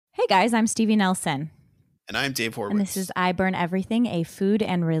guys, I'm Stevie Nelson. And I'm Dave Horwitz. And this is I Burn Everything, a food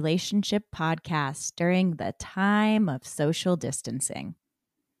and relationship podcast during the time of social distancing.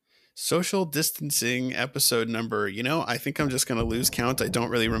 Social distancing episode number, I think I'm just going to lose count. I don't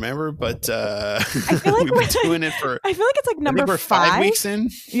really remember, but I feel like we've been doing it for... I feel like it's like number we're 5 weeks in.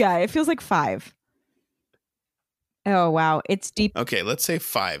 Yeah, it feels like 5. Oh, wow. It's deep. Okay, let's say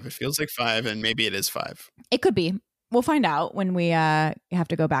 5. It feels like 5, and maybe it is 5. It could be. We'll find out when we have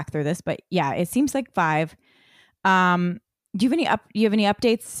to go back through this. But yeah, it seems like 5. Do you have any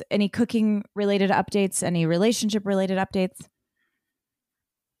updates? Any cooking related updates? Any relationship related updates?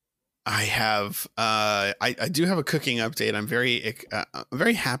 I have. I do have a cooking update. I'm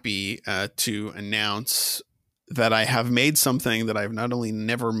very happy to announce that I have made something that I've not only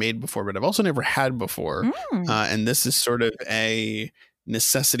never made before, but I've also never had before. And this is sort of a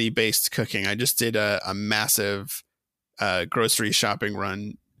necessity-based cooking. I just did a massive grocery shopping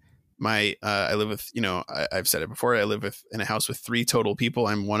run. I live with, I've said it before, I live in a house with 3 total people.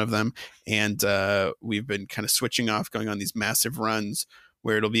 I'm one of them. And we've been kind of switching off, going on these massive runs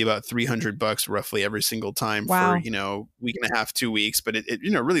where it'll be about $300 roughly every single time for, week and a half, 2 weeks. But it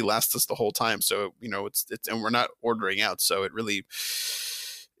really lasts us the whole time. So, it's and we're not ordering out. So it really,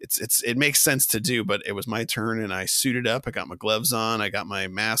 it makes sense to do. But it was my turn and I suited up. I got my gloves on. I got my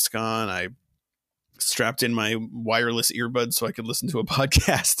mask on. I strapped in my wireless earbuds so I could listen to a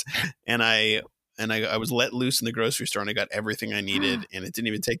podcast, and I was let loose in the grocery store and I got everything I needed, and it didn't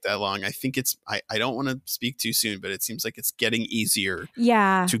even take that long. I think I don't want to speak too soon, but it seems like it's getting easier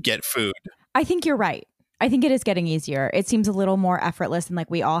to get food. I think you're right. I think it is getting easier. It seems a little more effortless, and like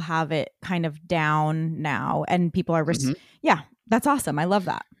we all have it kind of down now, and people are yeah, that's awesome. I love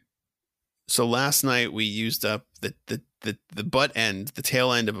that. So last night we used up the butt end, the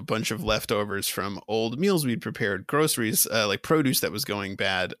tail end of a bunch of leftovers from old meals we'd prepared, groceries, like produce that was going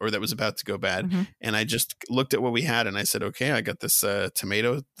bad or that was about to go bad. Mm-hmm. And I just looked at what we had and I said, okay, I got this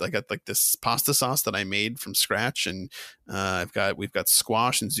tomato. I got like this pasta sauce that I made from scratch. And we've got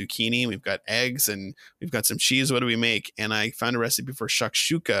squash and zucchini. We've got eggs and we've got some cheese. What do we make? And I found a recipe for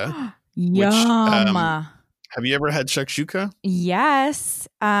shakshuka. Yum. Have you ever had shakshuka? Yes.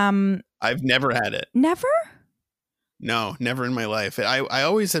 I've never had it. Never? No, never in my life. I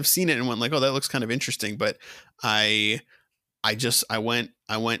always have seen it and went like, oh, that looks kind of interesting. But I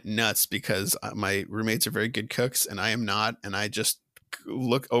went nuts because my roommates are very good cooks and I am not. And I just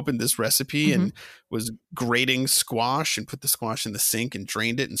opened this recipe and was grating squash and put the squash in the sink and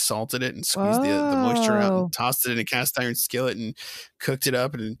drained it and salted it and squeezed the moisture out and tossed it in a cast iron skillet and cooked it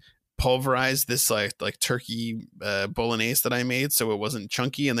up and pulverized this like turkey bolognese that I made so it wasn't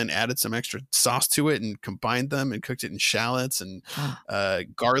chunky, and then added some extra sauce to it and combined them and cooked it in shallots and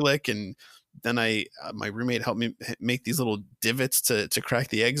garlic. And then my roommate helped me make these little divots to crack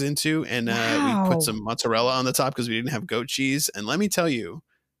the eggs into, and we put some mozzarella on the top because we didn't have goat cheese. And let me tell you,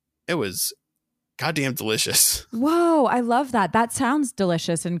 it was goddamn delicious. Whoa, I love that. That sounds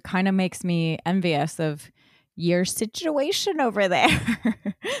delicious and kind of makes me envious of your situation over there.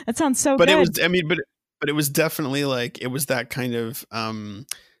 That sounds so good. But it was, but it was definitely like, it was that kind of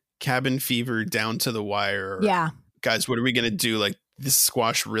cabin fever, down to the wire. Yeah. Guys, what are we going to do? Like, this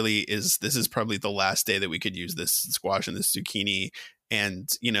squash this is probably the last day that we could use this squash and this zucchini. And,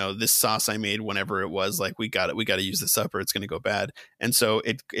 this sauce I made whenever it was like, we got to use this up or it's going to go bad. And so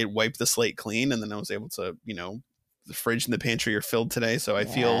it wiped the slate clean. And then I was able to, the fridge and the pantry are filled today. So I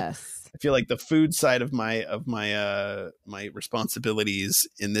feel like the food side of my responsibilities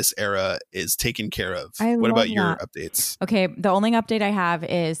in this era is taken care of. What about your updates? Okay, the only update I have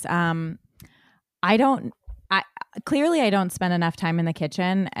is I don't spend enough time in the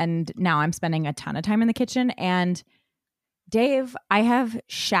kitchen, and now I'm spending a ton of time in the kitchen. And Dave, I have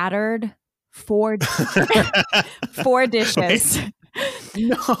shattered 4 dishes.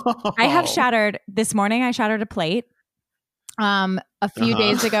 No. I have shattered this morning. I shattered a plate. A few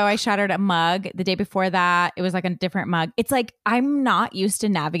days ago, I shattered a mug. The day before that, it was like a different mug. It's like I'm not used to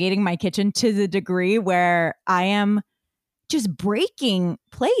navigating my kitchen to the degree where I am just breaking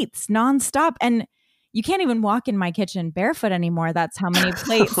plates nonstop. And you can't even walk in my kitchen barefoot anymore. That's how many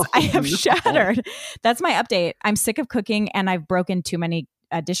plates I have shattered. That's my update. I'm sick of cooking and I've broken too many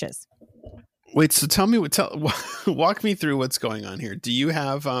dishes. Wait, so walk me through what's going on here. Do you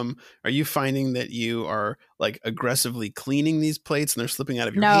have, are you finding that you are like aggressively cleaning these plates and they're slipping out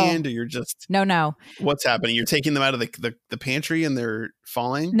of your hand, or you're just, No. What's happening? You're taking them out of the pantry and they're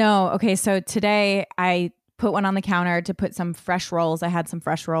falling? No. Okay. So today I put one on the counter to put some fresh rolls. I had some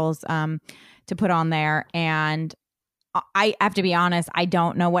fresh rolls, to put on there, and I have to be honest, I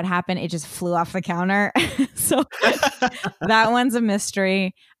don't know what happened. It just flew off the counter. So that one's a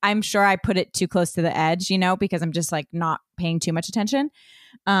mystery. I'm sure I put it too close to the edge, because I'm just like not paying too much attention.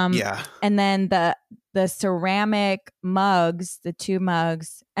 Yeah. And then the ceramic mugs, the 2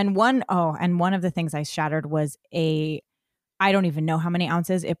 mugs, and one of the things I shattered was I don't even know how many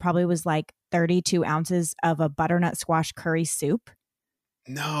ounces. It probably was like 32 ounces of a butternut squash curry soup.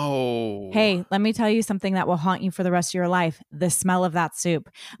 No. Hey, let me tell you something that will haunt you for the rest of your life. The smell of that soup.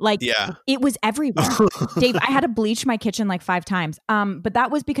 Like, Yeah. it was everywhere. Dave, I had to bleach my kitchen like 5 times. But that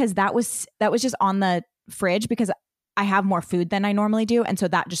was because that was just on the fridge because I have more food than I normally do. And so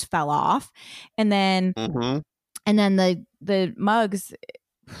that just fell off. And then the mugs,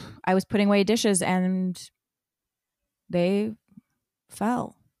 I was putting away dishes and they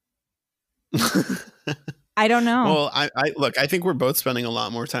fell. I don't know. Well, I look, I think we're both spending a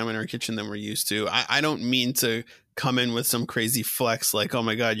lot more time in our kitchen than we're used to. I don't mean to come in with some crazy flex like, oh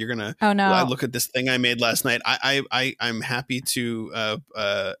my God, you're gonna look at this thing I made last night. I'm happy to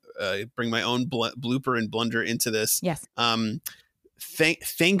bring my own blooper and blunder into this. Yes.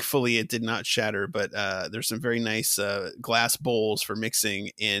 Thankfully it did not shatter, but there's some very nice glass bowls for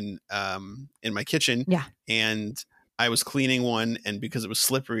mixing in my kitchen. Yeah. And I was cleaning one, and because it was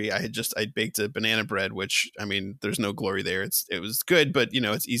slippery, I baked a banana bread, which, I mean, there's no glory there. It was good, but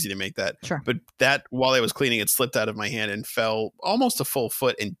it's easy to make that. Sure. But that, while I was cleaning, it slipped out of my hand and fell almost a full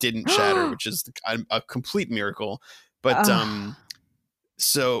foot and didn't shatter, which is a complete miracle. But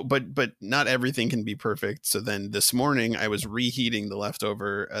but not everything can be perfect. So then this morning I was reheating the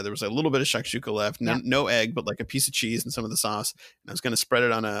leftover. There was a little bit of shakshuka left, no egg, but like a piece of cheese and some of the sauce. And I was going to spread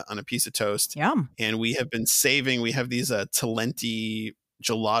it on a piece of toast. Yum. And we have been saving. We have these Talenti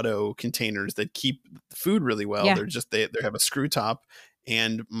gelato containers that keep food really well. Yeah. They're just they have a screw top,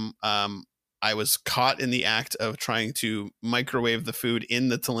 and I was caught in the act of trying to microwave the food in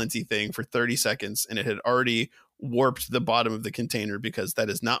the Talenti thing for 30 seconds, and it had already warped the bottom of the container because that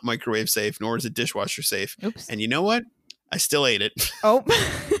is not microwave safe, nor is it dishwasher safe. Oops. And you know what? I still ate it. Oh.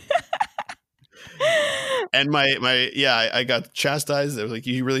 And I got chastised. They were like,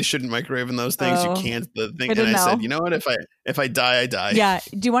 you really shouldn't microwave in those things. You can't. The thing. And I said, you know what? If I die, I die. Yeah.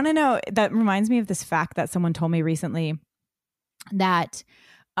 Do you want to know? That reminds me of this fact that someone told me recently that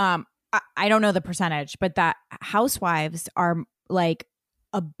I don't know the percentage, but that housewives are like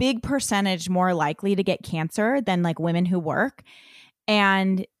a big percentage more likely to get cancer than like women who work.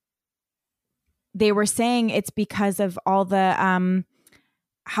 And they were saying it's because of all the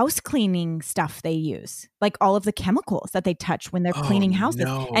house cleaning stuff they use, like all of the chemicals that they touch when they're cleaning houses.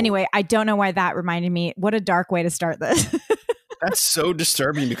 No. Anyway, I don't know why that reminded me. What a dark way to start this. That's so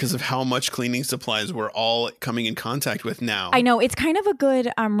disturbing because of how much cleaning supplies we're all coming in contact with now. I know. It's kind of a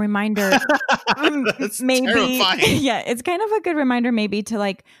good reminder. That's maybe. terrifying. Yeah. It's kind of a good reminder maybe to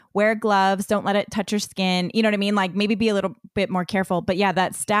like wear gloves. Don't let it touch your skin. You know what I mean? Like maybe be a little bit more careful. But yeah,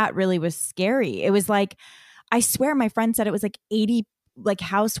 that stat really was scary. It was like, I swear my friend said it was like 80, like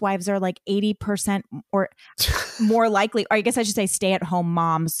housewives are like 80% or more likely, or I guess I should say stay-at-home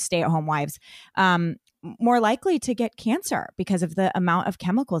moms, stay-at-home wives, more likely to get cancer because of the amount of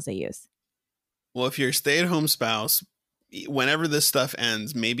chemicals they use. Well, if you're a stay-at-home spouse, whenever this stuff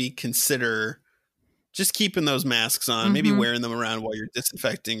ends, maybe consider just keeping those masks on, maybe wearing them around while you're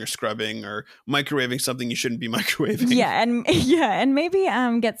disinfecting or scrubbing or microwaving something you shouldn't be microwaving. Yeah. And maybe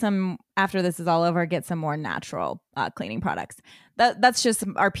get some, after this is all over, get some more natural cleaning products. That's just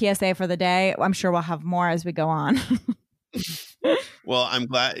our PSA for the day. I'm sure we'll have more as we go on. Well, I'm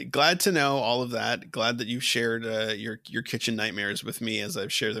glad to know all of that. Glad that you've shared your kitchen nightmares with me as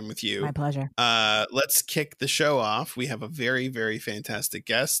I've shared them with you. My pleasure. Let's kick the show off. We have a very, very fantastic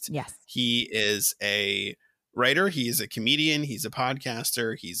guest. Yes. He is a writer. He is a comedian. He's a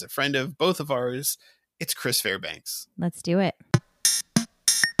podcaster. He's a friend of both of ours. It's Chris Fairbanks. Let's do it.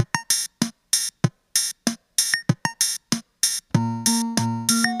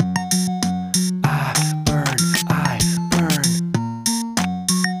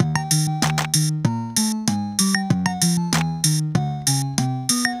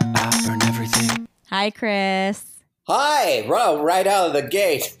 Hi, Chris. Hi, right out of the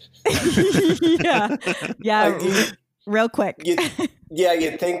gate. Yeah, real quick. You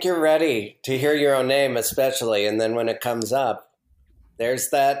think you're ready to hear your own name, especially, and then when it comes up,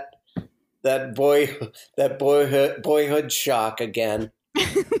 there's that boyhood shock again.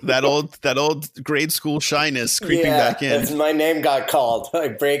 that old grade school shyness creeping back in. As my name got called, I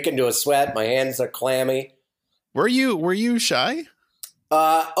break into a sweat. My hands are clammy. Were you shy?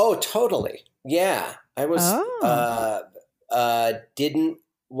 Oh, totally. Yeah, I was. Didn't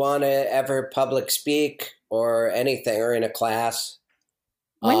want to ever public speak. or anything or in a class.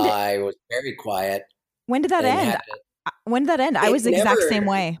 I was very quiet. When did that end? When did that end? I was the exact same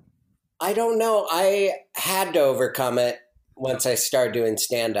way. I don't know. I had to overcome it once I started doing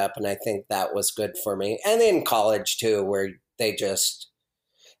stand-up, and I think that was good for me. And in college, too, where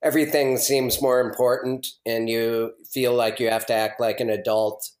everything seems more important and you feel like you have to act like an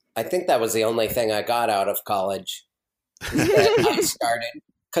adult. I think that was the only thing I got out of college that I started.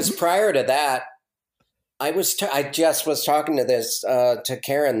 Because prior to that, I just was talking to to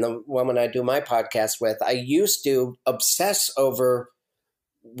Karen, the woman I do my podcast with. I used to obsess over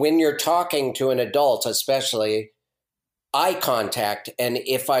when you're talking to an adult, especially eye contact, and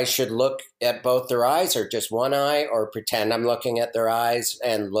if I should look at both their eyes or just one eye, or pretend I'm looking at their eyes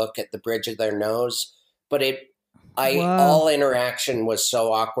and look at the bridge of their nose. But all interaction was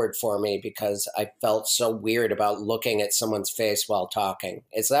so awkward for me because I felt so weird about looking at someone's face while talking.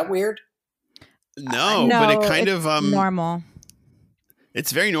 Is that weird? No, but it kind of normal.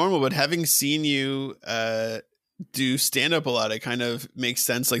 It's very normal, but having seen you do stand up a lot, it kind of makes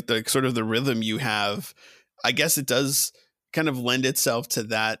sense, like the sort of the rhythm you have. I guess it does kind of lend itself to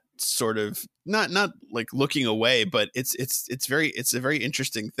that sort of not like looking away, but it's a very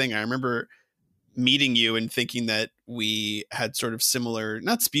interesting thing. I remember meeting you and thinking that we had sort of similar,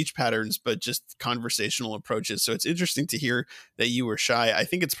 not speech patterns, but just conversational approaches. So it's interesting to hear that you were shy. I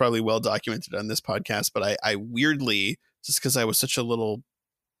think it's probably well documented on this podcast, but I weirdly, just because I was such a little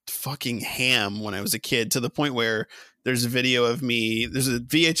fucking ham when I was a kid, to the point where there's a video of me, there's a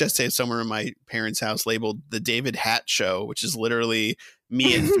VHS tape somewhere in my parents' house labeled The David Hat Show, which is literally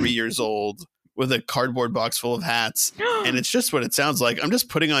me at 3 years old with a cardboard box full of hats. And it's just what it sounds like. I'm just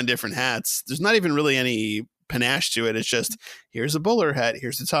putting on different hats. There's not even really any panache to it. It's just, here's a bowler hat,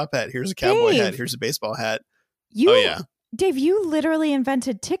 here's a top hat, here's a cowboy hat, here's a baseball hat. Dave, you literally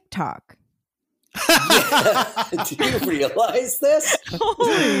invented TikTok. Do you realize this?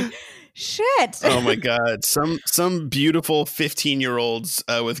 Holy shit. Oh my God. Some beautiful 15-year-olds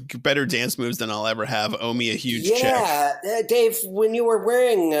with better dance moves than I'll ever have owe me a huge check. Yeah. Dave, when you were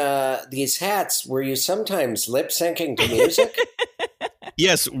wearing these hats, were you sometimes lip syncing to music?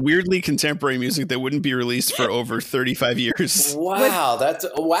 Yes, weirdly contemporary music that wouldn't be released for over 35 years. Wow.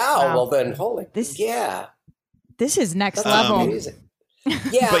 Wow. Well then, this is next level. Amazing.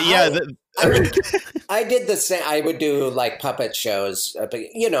 Yeah. But yeah, I did the same. I would do like puppet shows, but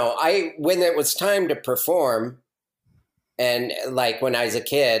when it was time to perform, and like when I was a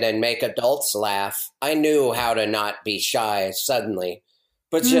kid and make adults laugh, I knew how to not be shy suddenly.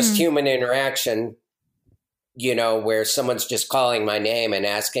 But just human interaction, where someone's just calling my name and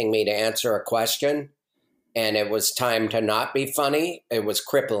asking me to answer a question, and it was time to not be funny, it was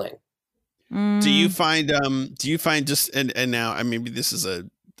crippling. Do you find just and now maybe this is a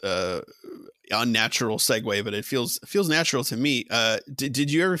unnatural segue, but it feels natural to me.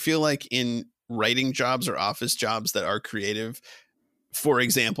 Did you ever feel like in writing jobs or office jobs that are creative, for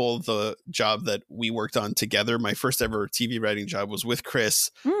example, the job that we worked on together, my first ever TV writing job was with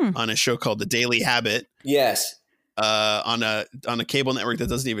Chris on a show called The Daily Habit. Yes. On a cable network that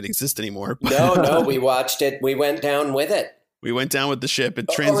doesn't even exist anymore. No, we watched it. We went down with it. We went down with the ship. It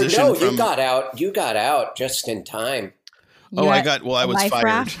transitioned from... You got out just in time. I was fired.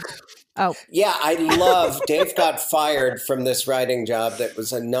 Raft? Oh. Yeah, Dave got fired from this writing job that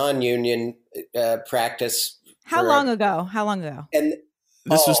was a non-union practice. How long ago? And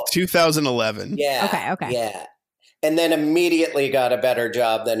this was 2011. Yeah. Okay. Yeah. And then immediately got a better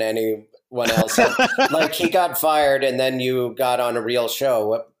job than anyone else. Like he got fired and then you got on a real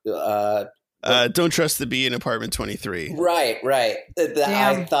show. Don't Trust the Bee in Apartment 23. Right.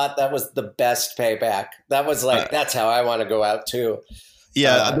 I thought that was the best payback. That was like, that's how I want to go out too.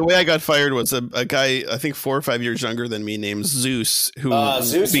 Yeah, the way I got fired was a guy, I think 4 or 5 years younger than me, named Zeus, who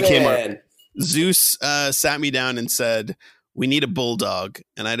became Zeus sat me down and said, "We need a bulldog,"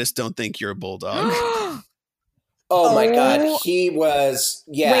 and I just don't think you're a bulldog. Oh my God, he was.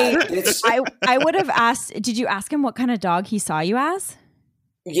 Yeah, wait, I would have asked. Did you ask him what kind of dog he saw you as?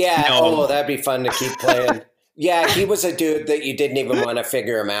 Yeah. No. Oh, that'd be fun to keep playing. Yeah, he was a dude that you didn't even want to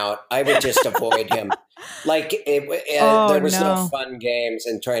figure him out. I would just avoid him. Like there was no fun games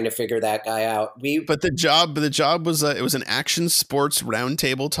in trying to figure that guy out. But the job was it was an action sports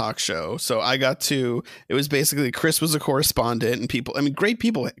roundtable talk show. So it was basically Chris was a correspondent and people. I mean, great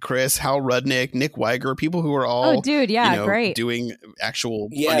people. Chris, Hal Rudnick, Nick Weiger, people who are all great, doing actual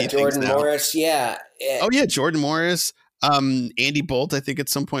funny Jordan things now. Morris, yeah. Oh yeah, Jordan Morris. Andy Bolt, I think at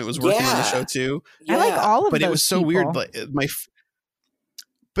some point was working on the show too. Yeah. I like all of but those it was so people. weird.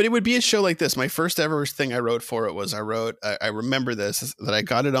 But it would be a show like this. My first ever thing I wrote for it was I remember this, that I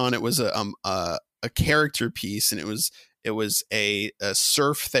got it on. It was a a character piece, and it was a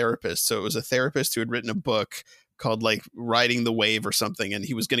surf therapist. So it was a therapist who had written a book called like Riding the Wave or something, and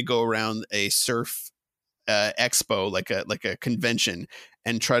he was going to go around a surf expo, like a convention,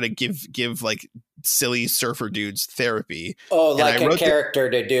 and try to give like silly surfer dudes therapy. Oh, and like a character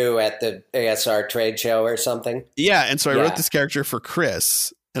to do at the ASR trade show or something. Yeah, and so I wrote this character for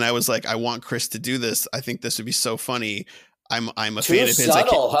Chris, and I was like, I want Chris to do this. I think this would be so funny. I'm a fan of his. Too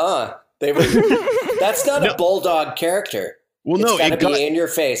subtle, huh? They were. That's not a bulldog character. Well, no, it's got to be in your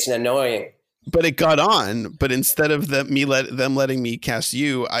face and annoying. But it got on. But instead of them letting me cast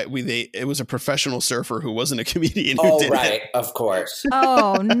you, it was a professional surfer who wasn't a comedian. Who did right, it. Of course.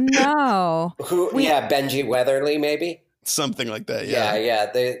 Oh no. Benji Weatherly, maybe something like that.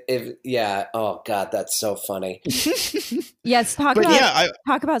 Yeah. Oh God, that's so funny. Yes, talk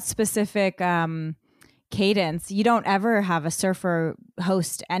about specific cadence. You don't ever have a surfer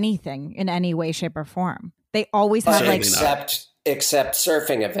host anything in any way, shape, or form. They always have except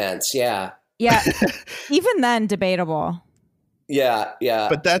surfing events. Yeah. Yeah. Even then, debatable. Yeah.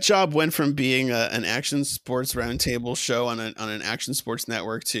 But that job went from being an action sports roundtable show on an action sports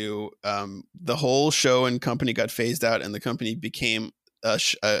network to the whole show and company got phased out, and the company became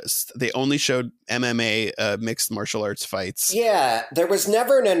they only showed MMA, mixed martial arts fights. Yeah, there was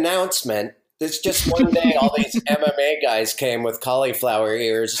never an announcement. It's just one day all these MMA guys came with cauliflower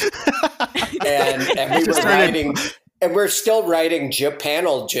ears, and we were writing. And we're still writing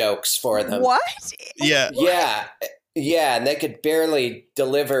panel jokes for them. What? Yeah. Yeah. And they could barely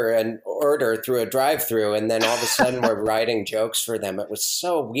deliver an order through a drive-through. And then all of a sudden we're writing jokes for them. It was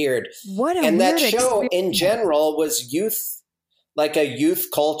so weird. And that show in general was like a youth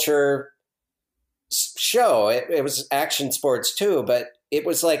culture show. It was action sports too, but it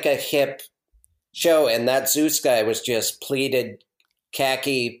was like a hip show. And that Zeus guy was just pleated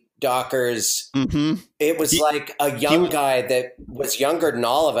khaki Dockers. Mm-hmm. It was like a young guy that was younger than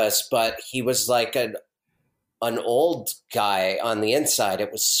all of us, but he was like an old guy on the inside.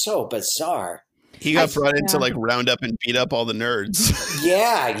 It was so bizarre. He got brought in to like round up and beat up all the nerds.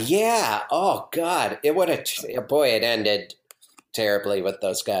 Yeah. Oh God, it ended terribly with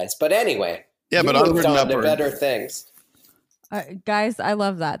those guys. But anyway, but moved on to better things. Guys, I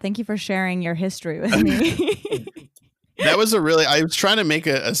love that. Thank you for sharing your history with me. That was I was trying to make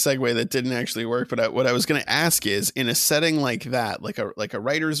a segue that didn't actually work, but what I was going to ask is, in a setting like that, like a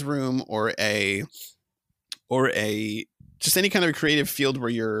writer's room or just any kind of creative field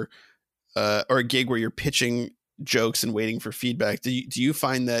where you're or a gig where you're pitching jokes and waiting for feedback, do you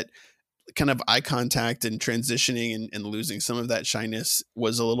find that kind of eye contact and transitioning and losing some of that shyness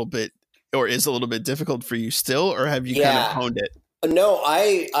was a little bit, or is a little bit difficult for you still, or have you kind of honed it? No,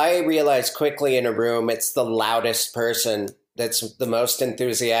 I realized quickly in a room, it's the loudest person that's the most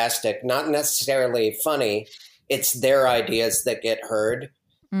enthusiastic, not necessarily funny. It's their ideas that get heard.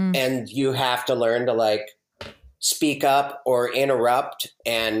 And you have to learn to like speak up or interrupt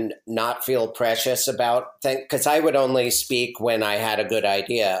and not feel precious about things. Because I would only speak when I had a good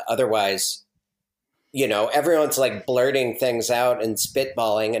idea. Otherwise, everyone's like blurting things out and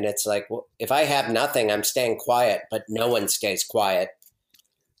spitballing. And it's like, well, if I have nothing, I'm staying quiet, but no one stays quiet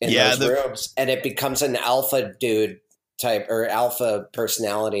in those rooms. And it becomes an alpha dude type or alpha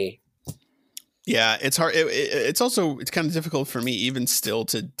personality. Yeah, it's hard. It's kind of difficult for me even still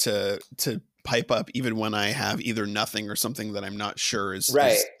to pipe up even when I have either nothing or something that I'm not sure is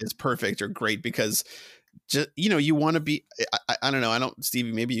perfect or great, because just, you want to be, I don't know.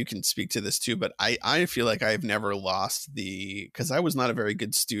 Stevie, maybe you can speak to this too, but I feel like I've never lost cause I was not a very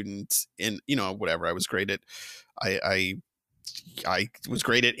good student in, whatever. I was great at, I was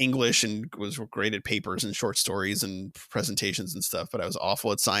great at English and was great at papers and short stories and presentations and stuff, but I was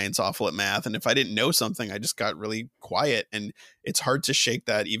awful at science, awful at math. And if I didn't know something, I just got really quiet, and it's hard to shake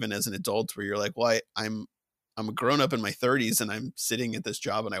that even as an adult, where you're like, well, I'm a grown up in my 30s and I'm sitting at this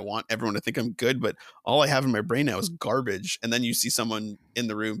job and I want everyone to think I'm good, but all I have in my brain now is garbage. And then you see someone in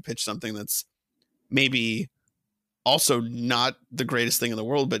the room pitch something that's maybe also not the greatest thing in the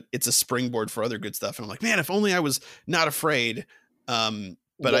world, but it's a springboard for other good stuff. And I'm like, man, if only I was not afraid.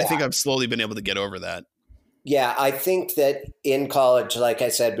 But I think I've slowly been able to get over that. Yeah, I think that in college, like I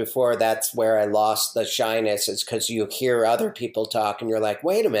said before, that's where I lost the shyness, is because you hear other people talk and you're like,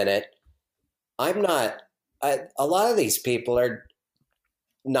 wait a minute, a lot of these people are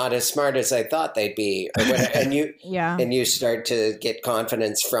not as smart as I thought they'd be. And you start to get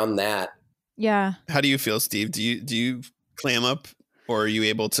confidence from that. Yeah. How do you feel, Steve? Do you clam up, or are you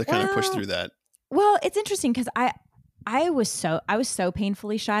able to kind of push through that? Well, it's interesting because I was so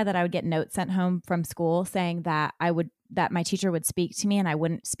painfully shy that I would get notes sent home from school saying that my teacher would speak to me and I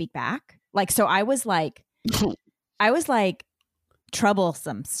wouldn't speak back. Like, so I was like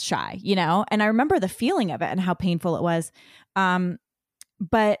troublesome shy, you know? And I remember the feeling of it and how painful it was.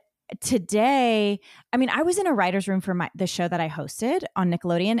 But today, I mean, I was in a writer's room for the show that I hosted on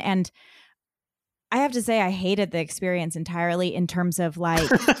Nickelodeon, and I have to say I hated the experience entirely in terms of like,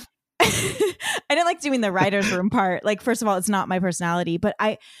 I didn't like doing the writer's room part. Like, first of all, it's not my personality, but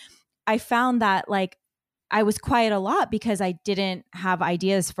I found that like I was quiet a lot because I didn't have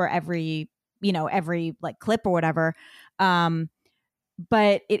ideas for every like clip or whatever.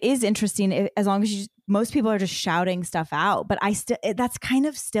 But it is interesting as long as most people are just shouting stuff out, but that's kind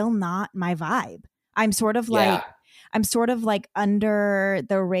of still not my vibe. I'm sort of like under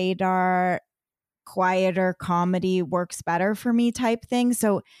the radar, quieter comedy works better for me type thing.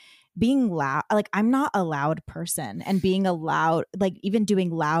 So being loud, like I'm not a loud person, and being a loud, like even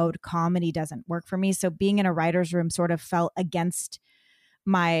doing loud comedy doesn't work for me. So being in a writer's room sort of felt against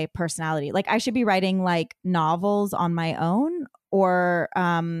my personality. Like I should be writing like novels on my own, or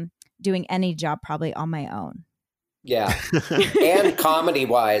doing any job probably on my own. Yeah. And comedy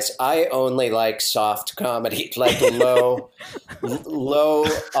wise, I only like soft comedy, like low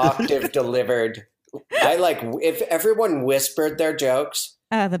octave delivered. I like if everyone whispered their jokes.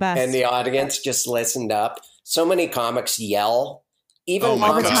 The best. And the audience just listened up. So many comics yell. Even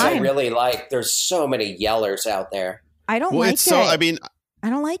comics I really like. There's so many yellers out there. I don't like it. So I mean, I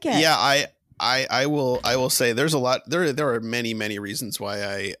don't like it. Yeah, I will say there's a lot. There are many reasons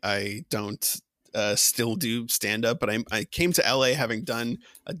why I don't still do stand up. But I came to LA having done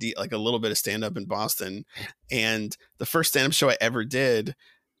like a little bit of stand up in Boston, and the first stand up show I ever did,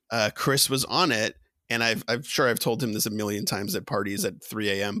 Chris was on it. And I'm sure I've told him this a million times at parties at 3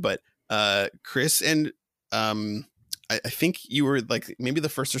 a.m. But Chris and I think you were like maybe the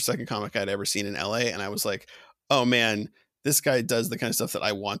first or second comic I'd ever seen in LA. And I was like, oh man, this guy does the kind of stuff that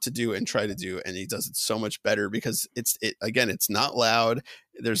I want to do and try to do. And he does it so much better because it's not loud.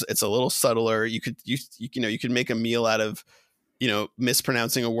 It's a little subtler. You could make a meal out of,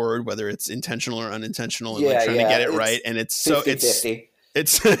 mispronouncing a word, whether it's intentional or unintentional, and trying to get it right. And it's 50-50.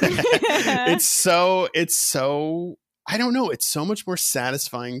 It's so I don't know. It's so much more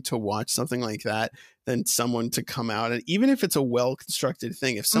satisfying to watch something like that than someone to come out. And even if it's a well-constructed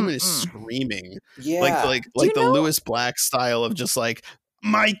thing, if someone is screaming, like the Lewis Black style of just like,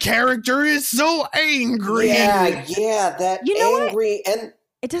 my character is so angry. Yeah, that angry. And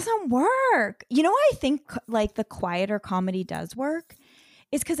it doesn't work. You know what I think like the quieter comedy does work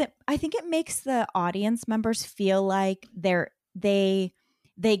is because I think it makes the audience members feel like they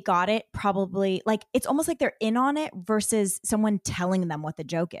got it, probably like it's almost like they're in on it versus someone telling them what the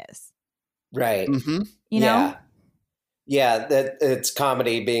joke is. Right. Mm-hmm. You know? Yeah, that it's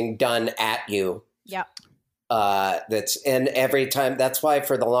comedy being done at you. Yep. And every time, that's why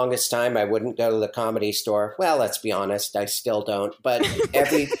for the longest time I wouldn't go to the Comedy Store. Well, let's be honest, I still don't. But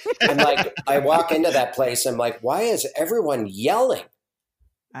I'm like, I walk into that place, I'm like, why is everyone yelling?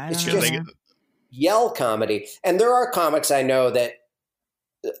 It's just yell comedy. And there are comics I know that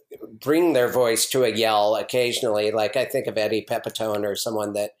bring their voice to a yell occasionally. Like I think of Eddie Pepitone or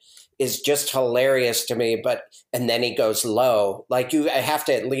someone that is just hilarious to me, and then he goes low. Like I have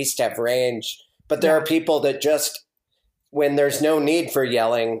to at least have range. But there are people that just, when there's no need for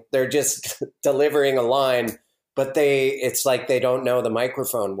yelling, they're just delivering a line, but it's like they don't know the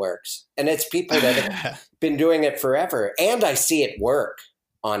microphone works. And it's people that have been doing it forever. And I see it work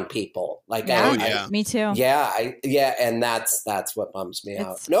on people. Like, me too. Yeah. And that's what bums me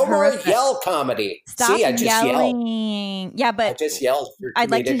out. No horrific. More yell comedy. Stop See, I just yelling. yelled. Yeah, but I just yelled. I'd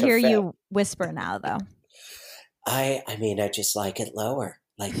like to hear you whisper now, though. I mean, I just like it lower,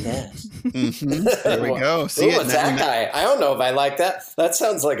 like this. Mm-hmm. There we go. See, what's that guy? I don't know if I like that. That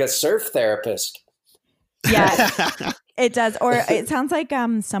sounds like a surf therapist. Yeah, it does. Or it sounds like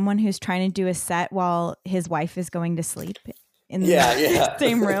someone who's trying to do a set while his wife is going to sleep in the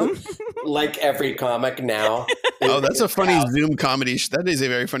same room. Like every comic now. Oh, that's a funny Zoom comedy. That is a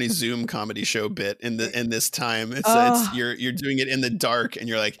very funny Zoom comedy show bit in this time. It's you're doing it in the dark, and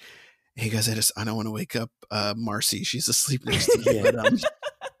you're like, "Hey guys, I don't want to wake up Marcy. She's asleep next to me."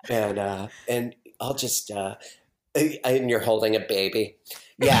 And I'll just and you're holding a baby.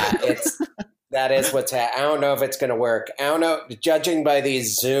 Yeah, that is what's happening. I don't know if it's going to work. I don't know. Judging by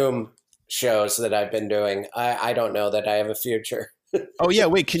these Zoom shows that I've been doing, I don't know that I have a future. Oh yeah,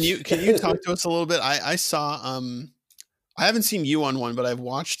 wait. Can you talk to us a little bit? I saw I haven't seen you on one, but I've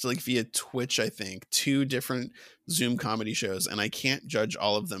watched like via Twitch, I think, 2 different Zoom comedy shows, and I can't judge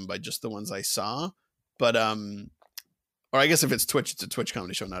all of them by just the ones I saw. But or I guess if it's Twitch, it's a Twitch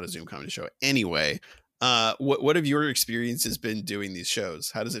comedy show, not a Zoom comedy show. Anyway, What have your experiences been doing these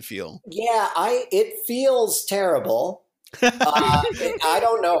shows? How does it feel? Yeah, it feels terrible. I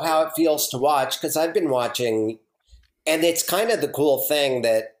don't know how it feels to watch because I've been watching, and it's kind of the cool thing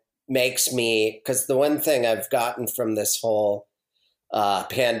that makes me, because the one thing I've gotten from this whole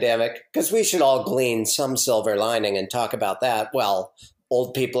pandemic, because we should all glean some silver lining and talk about that. Well,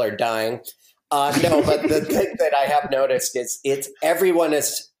 old people are dying. No, but the thing that I have noticed is it's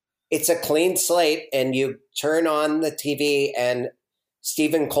a clean slate, and you turn on the TV and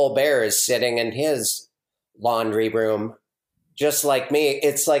Stephen Colbert is sitting in his laundry room, just like me.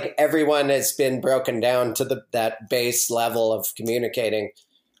 It's like everyone has been broken down to that base level of communicating,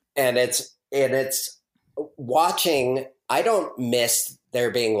 and it's watching. I don't miss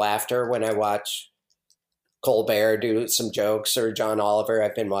there being laughter when I watch Colbert do some jokes or John Oliver.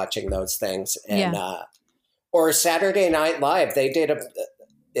 I've been watching those things, and or Saturday Night Live. They did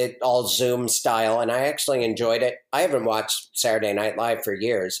it all Zoom style, and I actually enjoyed it. I haven't watched Saturday Night Live for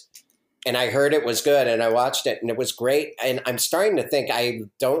years, and I heard it was good, and I watched it, and it was great. And I'm starting to think I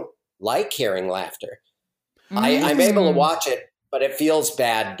don't like hearing laughter. I'm able to watch it, but it feels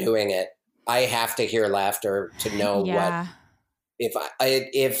bad doing it. I have to hear laughter to know what.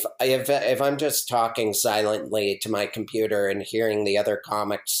 If I'm just talking silently to my computer and hearing the other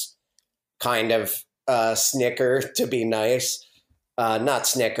comics kind of snicker to be nice. Not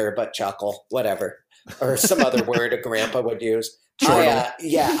snicker, but chuckle, whatever, or some other word a grandpa would use.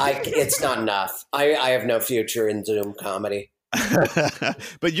 It's not enough. I have no future in Zoom comedy.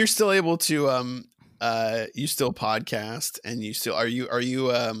 But you're still able to, you still podcast, and you still, are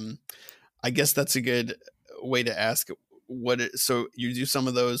you, I guess that's a good way to ask so you do some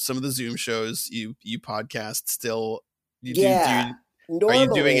of the Zoom shows, you podcast still, Normally, are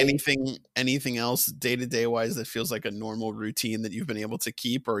you doing anything else day-to-day wise that feels like a normal routine that you've been able to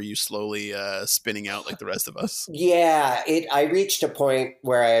keep, or are you slowly spinning out like the rest of us? Yeah, I reached a point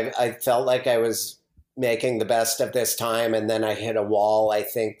where I felt like I was making the best of this time, and then I hit a wall, I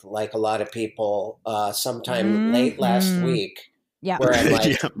think, like a lot of people, sometime late last week. Yeah. Where I'm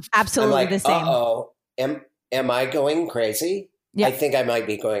like, absolutely the same. Uh-oh, am I going crazy? Yeah. I think I might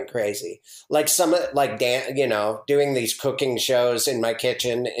be going crazy. Like Dan, doing these cooking shows in my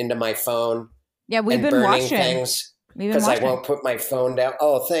kitchen into my phone. Yeah, we've been burning watching things because I won't put my phone down.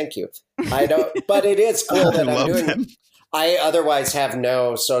 Oh, thank you. I don't, but it is cool that I'm doing them. I otherwise have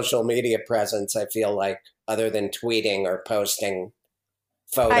no social media presence. I feel like, other than tweeting or posting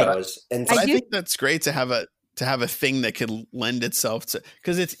photos. I think that's great to have a thing that could lend itself to,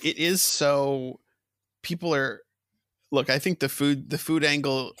 because it is so, people are. Look, I think the food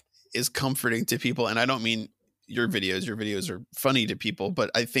angle is comforting to people, and I don't mean your videos. Your videos are funny to people, but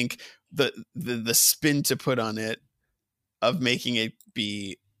I think the spin to put on it of making it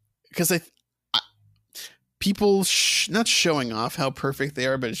be, because people not showing off how perfect they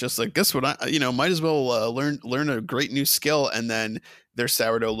are, but it's just like, guess what? Might as well learn a great new skill, and then their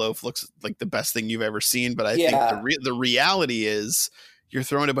sourdough loaf looks like the best thing you've ever seen. But I think the reality is you're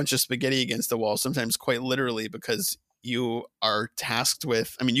throwing a bunch of spaghetti against the wall, sometimes quite literally, because you are tasked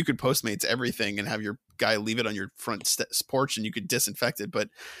with, you could Postmates everything and have your guy leave it on your front porch and you could disinfect it. But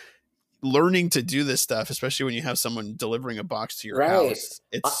learning to do this stuff, especially when you have someone delivering a box to your house,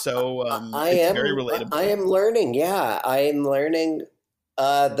 it's so, it's very relatable. I am learning. Yeah. I am learning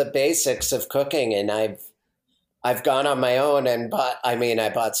the basics of cooking, and I've gone on my own and I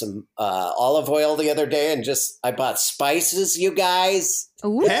bought some olive oil the other day, and I bought spices, you guys.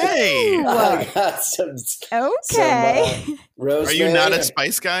 Ooh. Hey, I got some rosemary. Are you not a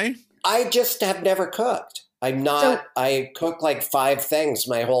spice guy? I just have never cooked. I'm not. I cook like 5 things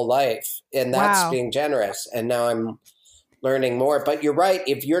my whole life, and that's being generous. And now I'm learning more. But you're right.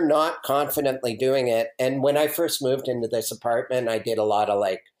 If you're not confidently doing it, and when I first moved into this apartment, I did a lot of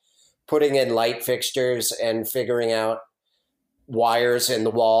putting in light fixtures and figuring out wires in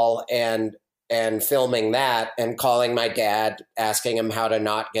the wall and filming that and calling my dad, asking him how to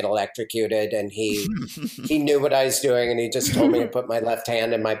not get electrocuted. And he knew what I was doing, and he just told me to put my left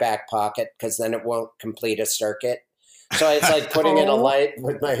hand in my back pocket because then it won't complete a circuit. So it's like putting in a light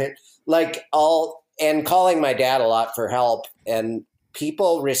with my hand, and calling my dad a lot for help. And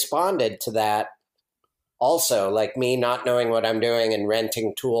people responded to that also, like me not knowing what I'm doing and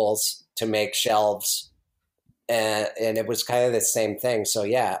renting tools to make shelves. And it was kind of the same thing. So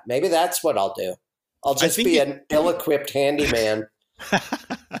yeah, maybe that's what I'll do. I'll just be an ill-equipped handyman.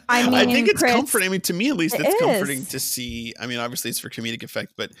 I think it's comforting. To me, at least, it's comforting to see. Obviously it's for comedic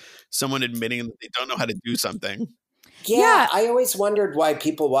effect, but someone admitting that they don't know how to do something. Yeah, I always wondered why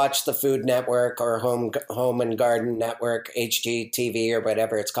people watch the Food Network or Home and Garden Network, HGTV or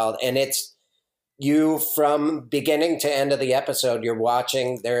whatever it's called. And you, from beginning to end of the episode, you're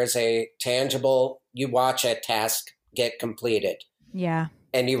watching, there's a tangible, you watch a task get completed. Yeah.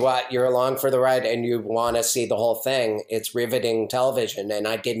 And you're along for the ride and you want to see the whole thing. It's riveting television. And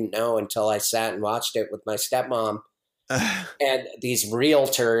I didn't know until I sat and watched it with my stepmom and these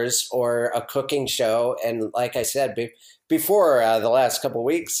realtors or a cooking show. And like I said, before the last couple of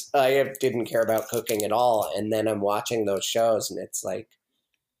weeks, I didn't care about cooking at all. And then I'm watching those shows and it's like,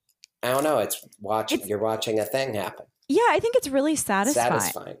 I don't know. You're watching a thing happen. Yeah, I think it's really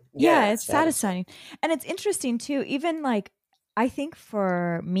satisfying. Yeah, it's satisfying. And it's interesting too. Even like, I think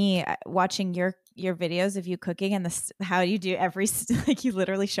for me, watching your videos of you cooking and how you do like you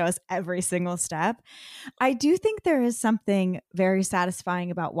literally show us every single step. I do think there is something very satisfying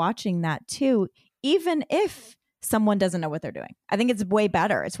about watching that too, even if someone doesn't know what they're doing. I think it's way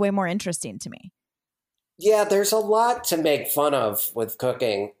better. It's way more interesting to me. Yeah, there's a lot to make fun of with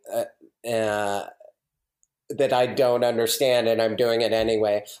cooking that I don't understand, and I'm doing it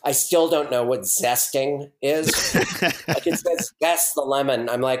anyway. I still don't know what zesting is. Like it says zest the lemon.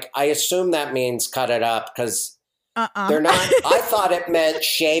 I'm like, I assume that means cut it up because they're not. I thought it meant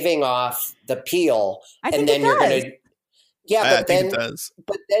shaving off the peel, and then you're going to. Yeah, but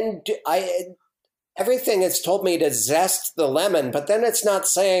then, everything has told me to zest the lemon, but then it's not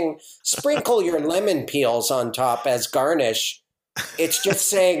saying sprinkle your lemon peels on top as garnish. It's just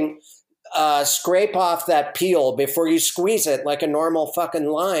saying scrape off that peel before you squeeze it like a normal fucking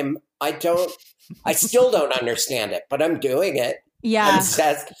lime. I still don't understand it, but I'm doing it. Yeah.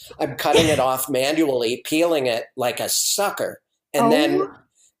 I'm cutting it off manually, peeling it like a sucker, and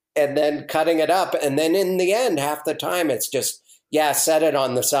then cutting it up. And then in the end, half the time it's just, set it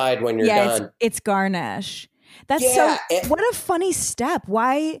on the side when you're done. It's garnish. That's what a funny step.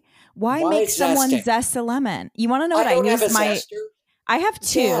 Why make someone zest a lemon? You want to know what I use I have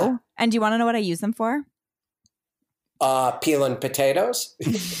two. Yeah. And do you want to know what I use them for? Peeling potatoes?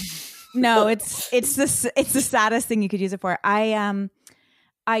 No, it's the saddest thing you could use it for.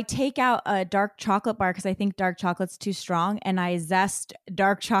 I take out a dark chocolate bar because I think dark chocolate's too strong, and I zest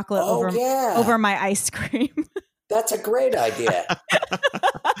dark chocolate over my ice cream. That's a great idea.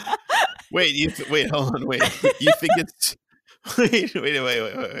 Wait, hold on. Wait, you think it's wait,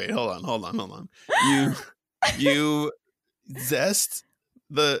 hold on. You zest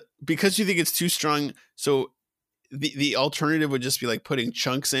because you think it's too strong. So the alternative would just be like putting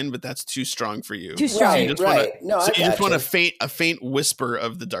chunks in, but that's too strong for you. Too strong. Right, you just want a faint whisper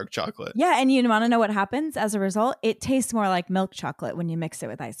of the dark chocolate. Yeah, and you want to know what happens as a result? It tastes more like milk chocolate when you mix it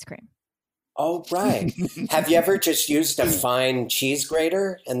with ice cream. Oh, right. Have you ever just used a fine cheese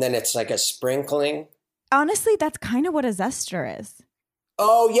grater and then it's like a sprinkling? Honestly, that's kind of what a zester is.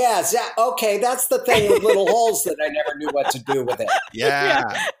 Oh, yeah. Okay, that's the thing with little holes that I never knew what to do with it. Yeah.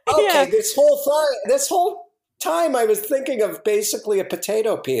 Okay, yeah. This whole time I was thinking of basically a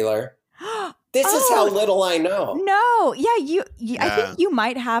potato peeler. This is how little I know. No. Yeah, I think you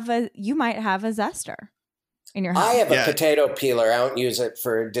might have a zester in your house. I have a potato peeler. I don't use it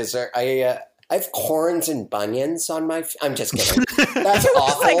for dessert. I have corns and bunions on my I'm just kidding. That's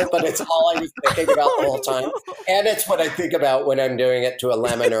awful, but it's all I was thinking about the whole time. And it's what I think about when I'm doing it to a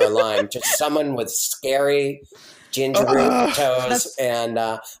lemon or a lime. Just someone with scary gingery toes. And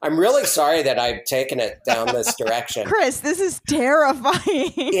I'm really sorry that I've taken it down this direction. Chris, this is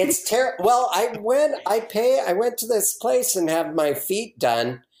terrifying. It's terrible. Well, I went to this place and have my feet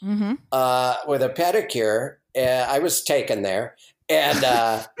done with a pedicure. I was taken there. And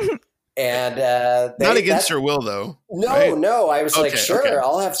not against your will, though. No, right? No. I was sure,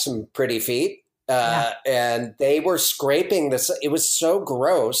 I'll have some pretty feet. And they were scraping this. It was so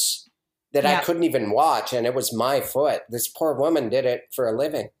gross that I couldn't even watch. And it was my foot. This poor woman did it for a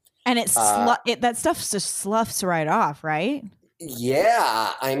living. And that stuff just sloughs right off, right?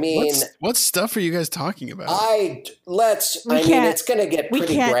 Yeah, I mean, what stuff are you guys talking about? It's going to get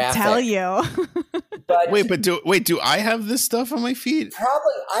pretty graphic. We can't tell you. But do I have this stuff on my feet?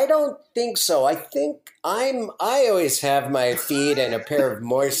 Probably. I don't think so. I think I always have my feet in a pair of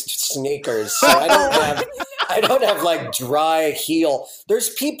moist sneakers, so I don't have like dry heel. There's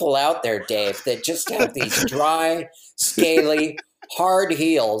people out there, Dave, that just have these dry, scaly, hard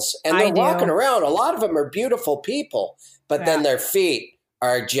heels, and they're walking around. A lot of them are beautiful people. But then their feet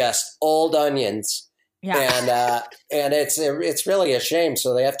are just old onions, and it's really a shame.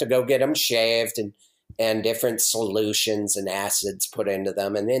 So they have to go get them shaved and different solutions and acids put into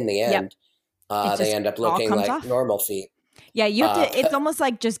them, and in the end, they end up looking like normal feet. Yeah, you have to. It's almost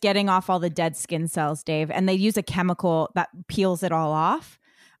like just getting off all the dead skin cells, Dave. And they use a chemical that peels it all off.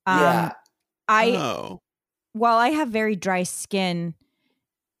 While I have very dry skin,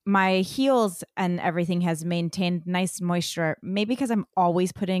 my heels and everything has maintained nice moisture, maybe because I'm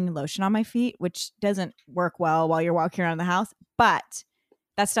always putting lotion on my feet, which doesn't work well while you're walking around the house, but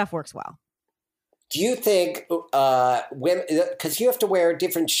that stuff works well. Do you think women, because you have to wear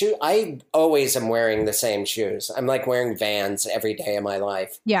different shoes? I always am wearing the same shoes. I'm like wearing Vans every day of my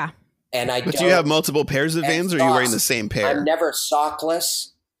life. Yeah. And But do you have multiple pairs of Vans, or are you wearing the same pair? I'm never sockless.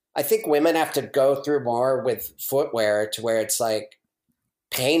 I think women have to go through more with footwear to where it's like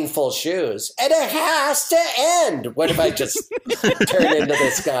painful shoes, and it has to end. What if I just turn into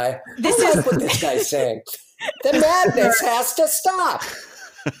this guy? This is what this guy's saying. The madness has to stop.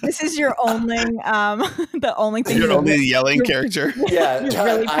 This is your only, the only thing. Your only yelling character. Yeah, you're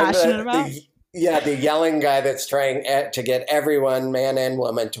really passionate about. The yelling guy that's trying to get everyone, man and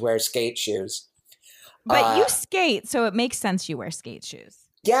woman, to wear skate shoes. But you skate, so it makes sense you wear skate shoes.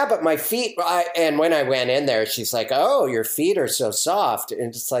 Yeah, but my feet, and when I went in there, she's like, oh, your feet are so soft. And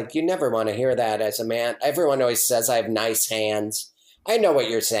it's like, you never want to hear that as a man. Everyone always says I have nice hands. I know what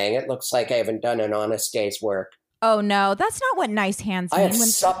you're saying. It looks like I haven't done an honest day's work. Oh, no, that's not what nice hands mean. I have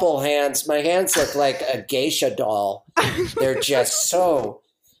supple hands. My hands look like a geisha doll. They're just so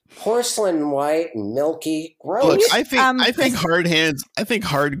porcelain white and milky. Gross. Look, I think hard hands. I think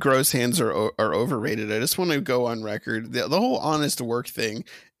hard, gross hands are overrated. I just want to go on record. The whole honest work thing.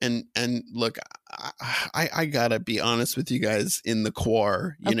 And look, I gotta be honest with you guys in the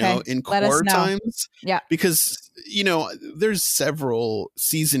quar. You know, in quar times. Yeah. Because there's several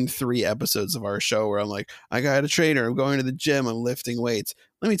season 3 episodes of our show where I'm like, I got a trainer. I'm going to the gym. I'm lifting weights.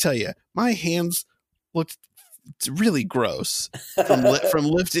 Let me tell you, my hands looked really gross from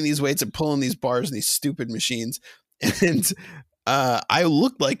lifting these weights and pulling these bars and these stupid machines. And I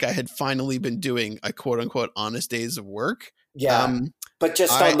looked like I had finally been doing a quote unquote honest days of work. Yeah. But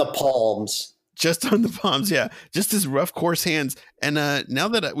just on the palms. Just on the palms, yeah. Just as rough, coarse hands. And now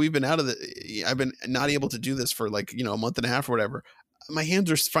that we've been out of I've been not able to do this for like, a month and a half or whatever. My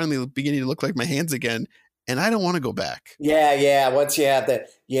hands are finally beginning to look like my hands again. And I don't want to go back. Yeah. Once you have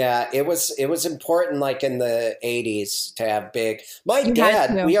it was important, like in the 80s, to have big. My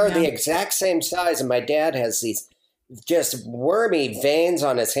dad, we are the exact same size, and my dad has these just wormy veins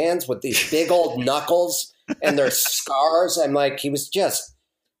on his hands with these big old knuckles, and there's scars. I'm like, he was just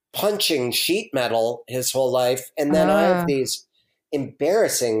punching sheet metal his whole life, and then I have these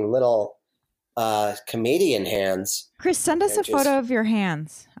embarrassing little comedian hands. Chris, send us a photo of your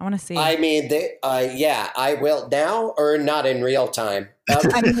hands. I want to see. I mean, I will now, or not in real time.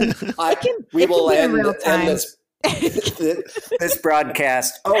 We will end this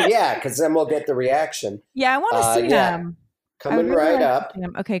broadcast. Oh yeah, because then we'll get the reaction. Yeah, I want to see them. Coming right up.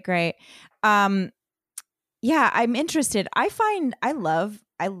 Okay, great. Yeah, I'm interested. I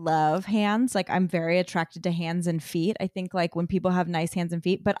love hands. Like, I'm very attracted to hands and feet. I think like when people have nice hands and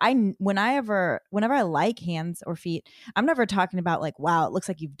feet, but whenever I like hands or feet, I'm never talking about like, wow, it looks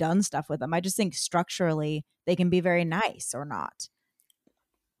like you've done stuff with them. I just think structurally they can be very nice or not.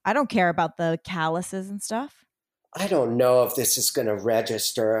 I don't care about the calluses and stuff. I don't know if this is going to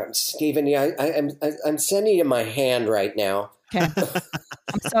register. Stephen, I'm sending you my hand right now. Okay.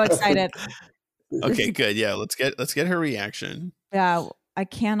 I'm so excited. Okay, good. Yeah, let's get her reaction. Yeah, I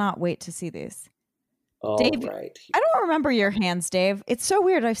cannot wait to see these. All Dave, right. I don't remember your hands, Dave. It's so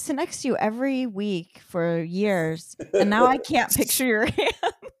weird. I've sit next to you every week for years, and now I can't picture your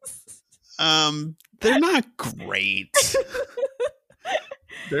hands. They're not great.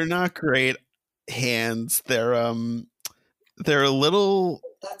 They're not great hands. They're a little.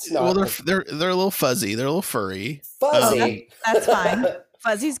 They're a little fuzzy. They're a little furry. Fuzzy. That's fine.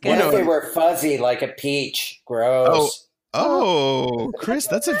 Fuzzy's good. What if they were fuzzy like a peach? Gross. Oh, Chris,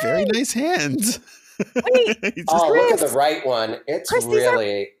 that's a very nice hand. Wait, Chris, look at the right one. It's Chris,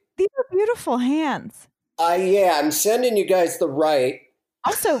 really. These are beautiful hands. Yeah, I'm sending you guys the right.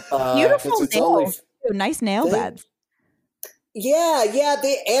 Also, beautiful nails. Nice nail beds. Yeah.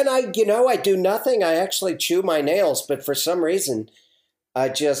 I do nothing. I actually chew my nails, but for some reason,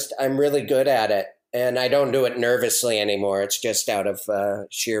 I'm really good at it. And I don't do it nervously anymore. It's just out of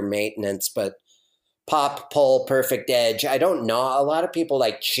sheer maintenance. But pop, pull, perfect edge. I don't gnaw. A lot of people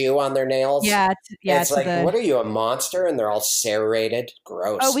like chew on their nails. Yeah. It's like, what are you, a monster? And they're all serrated.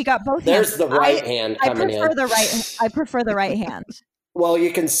 Gross. Oh, we got both There's hands. The right hand coming in. I prefer the right hand. Well,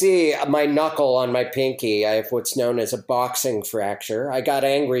 you can see my knuckle on my pinky. I have what's known as a boxing fracture. I got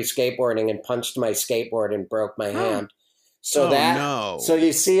angry skateboarding and punched my skateboard and broke my hand. So So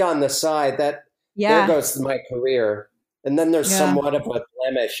you see on the side that there goes my career. And then there's somewhat of a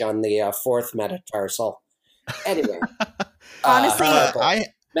blemish on the fourth metatarsal. Anyway. Honestly,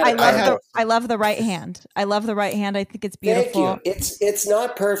 I love the right hand. I love the right hand. I think it's beautiful. Thank you. It's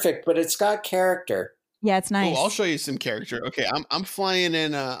not perfect, but it's got character. Yeah, it's nice. Oh, I'll show you some character. Okay, I'm flying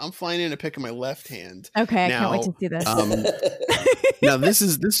in. I'm flying in a pick of my left hand. Okay, I can't wait to see this. Now this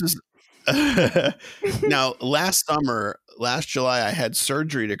is now last July, I had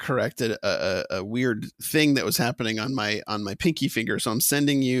surgery to correct a weird thing that was happening on my pinky finger. So I'm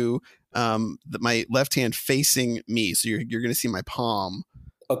sending you my left hand facing me, so you're going to see my palm.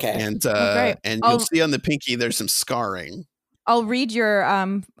 Okay, and you'll see on the pinky there's some scarring. I'll read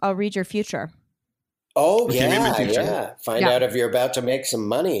your future. Oh, yeah. Find out if you're about to make some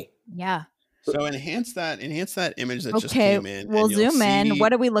money. Yeah. So enhance that image that just came in. We'll zoom in.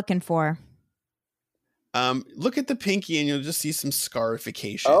 What are we looking for? Look at the pinky and you'll just see some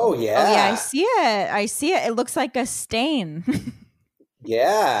scarification. Oh, yeah. Oh, yeah, I see it. It looks like a stain.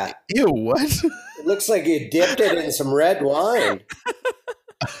 Yeah. Ew, what? It looks like you dipped it in some red wine.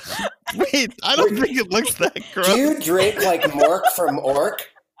 Wait, I don't think it looks that gross. Do you drink like Mork from Ork?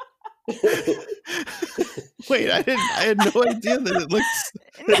 Wait, I had no idea that it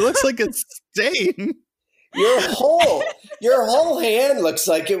looks like a stain. Your whole hand looks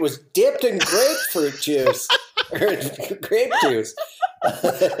like it was dipped in grapefruit juice or grape juice.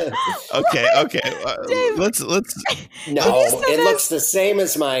 Okay. Let's. No, it looks the same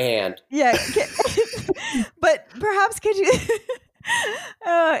as my hand. Yeah, but perhaps could you?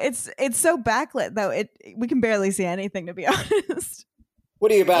 It's so backlit though. We can barely see anything, to be honest.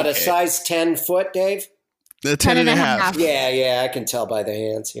 What are you about, a size 10 foot, Dave? 10 and a half. Yeah, I can tell by the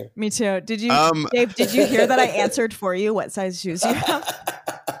hands here. Me too. Did you, Dave? Did you hear that I answered for you what size shoes you have?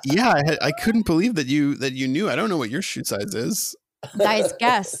 Yeah, I couldn't believe that you knew. I don't know what your shoe size is. Guys,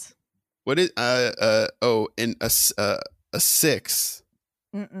 guess. What is in a 6?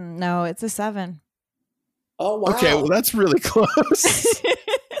 No, it's a 7. Oh wow. Okay, well that's really close.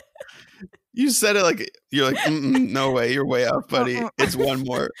 You said it like you're like, no way, you're way off, buddy. It's one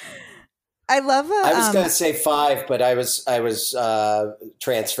more. I love it. I was going to say 5, but I was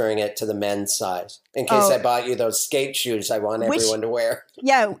transferring it to the men's size in case I bought you those skate shoes I want everyone to wear.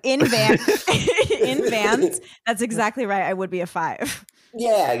 Yeah, in Vans, that's exactly right. I would be a 5.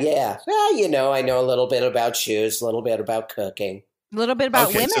 Yeah. Well, I know a little bit about shoes, a little bit about cooking. A little bit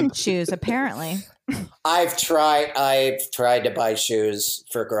about women's shoes, apparently. I've tried to buy shoes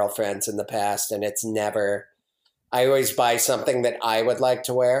for girlfriends in the past, and it's never. I always buy something that I would like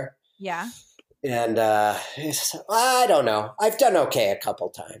to wear. Yeah. And I don't know. I've done okay a couple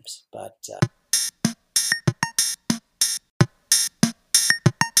times, but.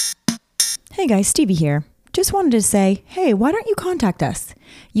 Hey guys, Stevie here. Just wanted to say, hey, why don't you contact us?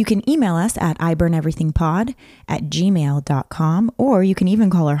 You can email us at iburneverythingpod@gmail.com, or you can even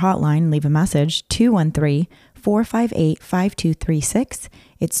call our hotline and leave a message, 213-458-5236.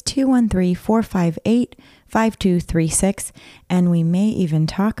 It's 213-458-5236, and we may even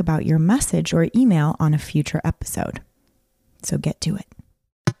talk about your message or email on a future episode. So get to it.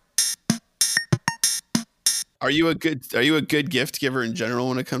 Are you a good gift giver in general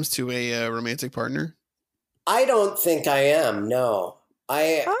when it comes to a romantic partner? I don't think I am. No,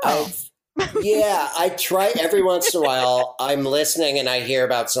 I try every once in a while. I'm listening and I hear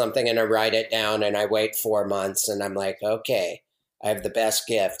about something and I write it down and I wait 4 months and I'm like, okay, I have the best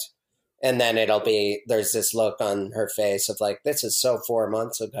gift. And then there's this look on her face of like, this is so 4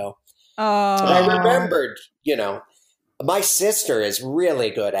 months ago. Oh. But I remembered, my sister is really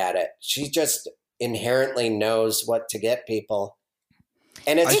good at it. She just inherently knows what to get people.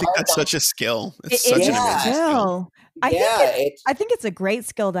 And I think that's such a skill. It's such an amazing skill. I think it's a great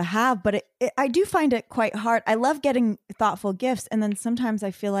skill to have, but I do find it quite hard. I love getting thoughtful gifts, and then sometimes I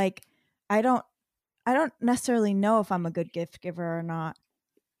feel like I don't necessarily know if I'm a good gift giver or not.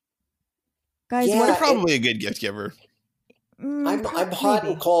 Guys, you're probably a good gift giver. I'm hot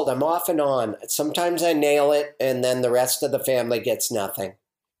and cold. I'm off and on. Sometimes I nail it, and then the rest of the family gets nothing.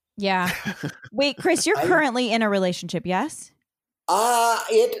 Yeah. Wait, Chris, you're currently in a relationship, yes?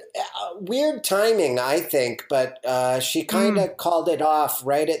 Weird timing, I think, but she kind of called it off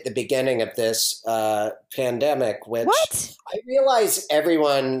right at the beginning of this pandemic, which I realize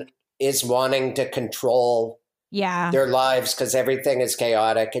everyone is wanting to control their lives because everything is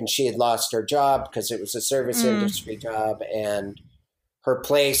chaotic, and she had lost her job because it was a service industry job, and her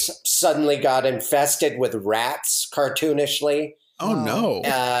place suddenly got infested with rats, cartoonishly. Oh, no.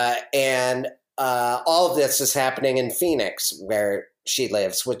 And all of this is happening in Phoenix, where she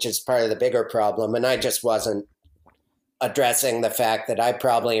lives, which is part of the bigger problem. And I just wasn't addressing the fact that I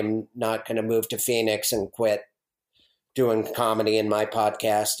probably am not going to move to Phoenix and quit doing comedy in my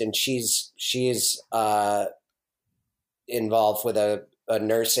podcast. And she's involved with a a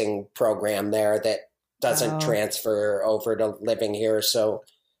nursing program there that doesn't transfer over to living here. So,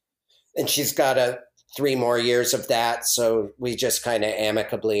 and she's got 3 more years of that. So we just kind of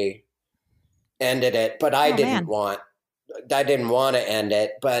amicably ended it. But I didn't want to end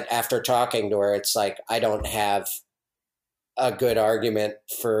it. But after talking to her, it's like, I don't have a good argument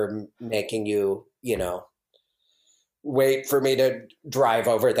for making you, wait for me to drive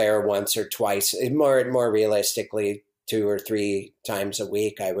over there once or twice. More realistically, 2 or 3 times a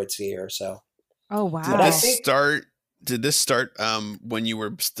week I would see her. So. Oh, wow. Did this start when you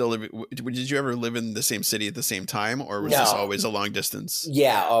were still living? Did you ever live in the same city at the same time, or was this always a long distance?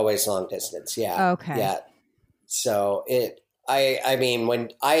 Yeah, always long distance. Yeah. Okay. Yeah. So I mean,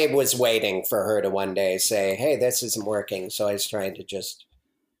 when I was waiting for her to one day say, "Hey, this isn't working," so I was trying to just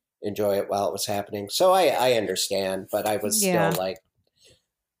enjoy it while it was happening. So I understand, but I was still like,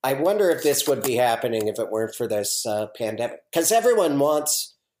 I wonder if this would be happening if it weren't for this pandemic, because everyone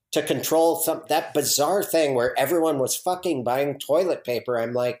wants to control that bizarre thing where everyone was fucking buying toilet paper.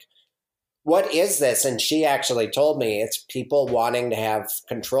 I'm like, what is this? And she actually told me it's people wanting to have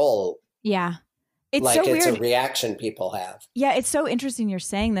control. Yeah. It's like so it's weird. A reaction people have. Yeah, it's so interesting you're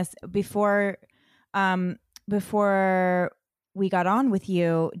saying this. Before we got on with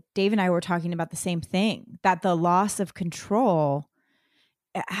you, Dave and I were talking about the same thing, that the loss of control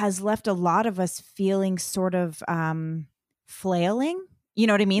has left a lot of us feeling sort of flailing. You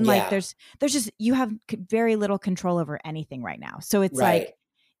know what I mean? Yeah. Like there's just, you have very little control over anything right now. So it's like,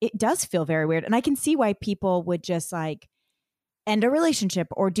 it does feel very weird. And I can see why people would just like end a relationship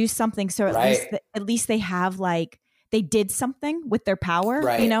or do something. So at least they have like, they did something with their power,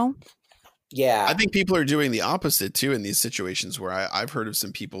 Yeah. I think people are doing the opposite too in these situations where I've heard of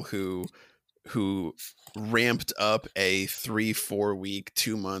some people who ramped up a 3-4 week,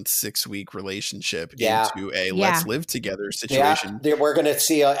 2 month, 6 week relationship into a let's live together situation. Yeah. We're going to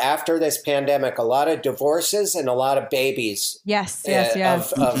see after this pandemic a lot of divorces and a lot of babies. Yes.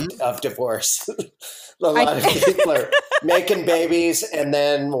 Of divorce. A lot of people are making babies, and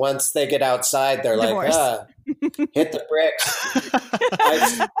then once they get outside, they're divorce. Like, hit the bricks.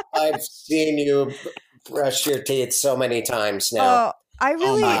 I've seen you brush your teeth so many times now. I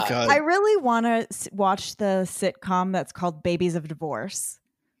really want to watch the sitcom that's called Babies of Divorce.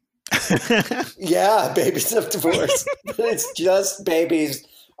 Yeah, Babies of Divorce. It's just babies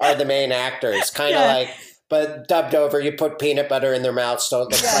are the main actors. Kind of like, but dubbed over, you put peanut butter in their mouths so it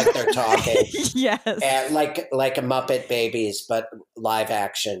looks like they're talking. Yes. And like a Muppet Babies, but live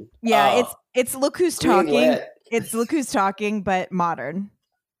action. Yeah, it's Look Who's Talking. Lit. It's Look Who's Talking, but modern.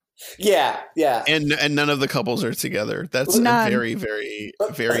 Yeah. And none of the couples are together. That's very, very,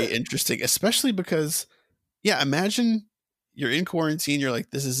 very interesting, especially because, imagine you're in quarantine. You're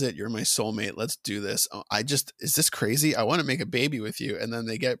like, this is it. You're my soulmate. Let's do this. Is this crazy? I want to make a baby with you. And then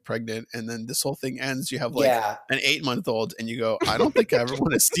they get pregnant and then this whole thing ends. You have like an 8-month-old and you go, I don't think I ever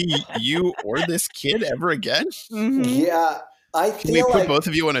want to see you or this kid ever again. Mm-hmm. Yeah. Can we put both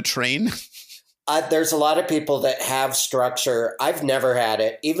of you on a train? There's a lot of people that have structure. I've never had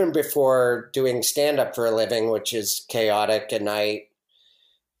it, even before doing stand-up for a living, which is chaotic. And I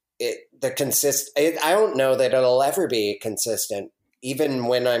don't know that it'll ever be consistent, even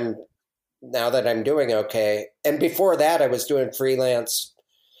now that I'm doing okay. And before that, I was doing freelance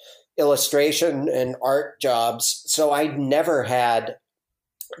illustration and art jobs. So I never had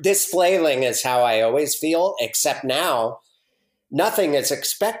this flailing is how I always feel, except now nothing is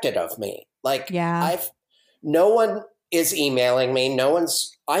expected of me. Like no one is emailing me.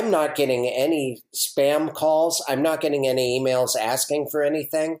 I'm not getting any spam calls. I'm not getting any emails asking for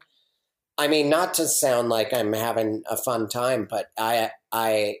anything. I mean, not to sound like I'm having a fun time, but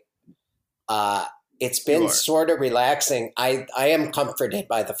it's been sort of relaxing. I am comforted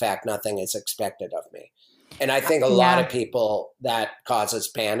by the fact nothing is expected of me. And I think a lot of people that causes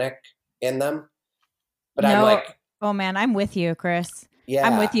panic in them. But I'm like, oh man, I'm with you, Chris. Yeah,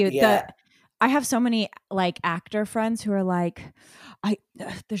 I'm with you. Yeah. I have so many like actor friends who are like,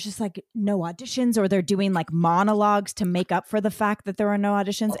 there's just like no auditions, or they're doing like monologues to make up for the fact that there are no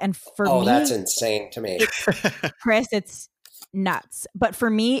auditions. And for me, that's insane to me. Chris, it's nuts. But for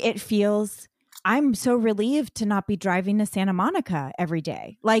me, it feels, I'm so relieved to not be driving to Santa Monica every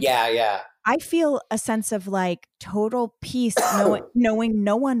day. Like, I feel a sense of like total peace knowing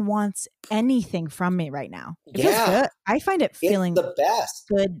no one wants anything from me right now. It feels good. I find it feeling the best.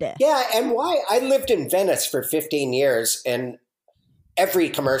 Good. Yeah. And why? I lived in Venice for 15 years and every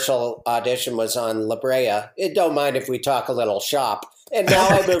commercial audition was on La Brea. It don't mind if we talk a little shop. And now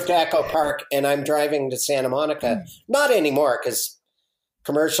I moved to Echo Park and I'm driving to Santa Monica. Not anymore because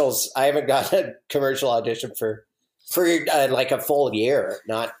commercials, I haven't got a commercial audition for for like a full year.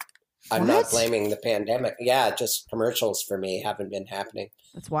 I'm not What? blaming the pandemic. Yeah, just commercials for me haven't been happening.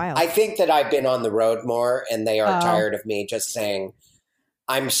 That's wild. I think that I've been on the road more, and they are Oh. tired of me just saying,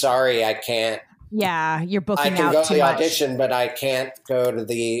 "I'm sorry, I can't. Yeah, you're booking I can out go to too the much. audition, but I can't go to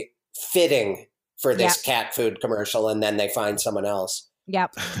the fitting for this cat food commercial," and then they find someone else.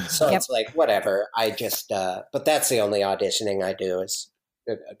 Yep. So Yep. it's like, whatever. I just, but that's the only auditioning I do is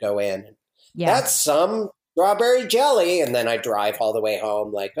go in. Yeah. That's some strawberry jelly. And then I drive all the way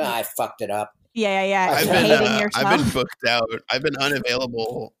home like, I fucked it up. Yeah. I've Hating yourself. I've been booked out. I've been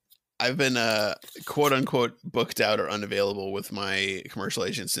unavailable. I've been quote unquote booked out or unavailable with my commercial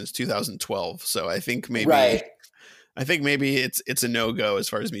agent since 2012. So I think maybe Right. it's a no-go as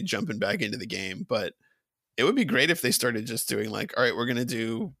far as me jumping back into the game. But it would be great if they started just doing like, all right, we're gonna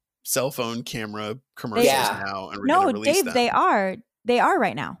do cell phone camera commercials Yeah. now, and we're No, gonna release Dave, them. they are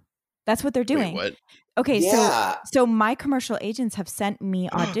right now. That's what they're doing. Wait, what? Okay, Yeah. so my commercial agents have sent me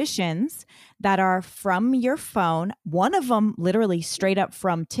auditions that are from your phone. One of them literally straight up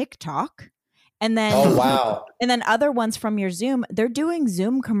from TikTok. And then Oh, wow. and then other ones from your Zoom. They're doing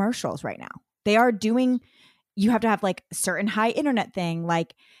Zoom commercials right now. They are doing, you have to have like a certain high internet thing,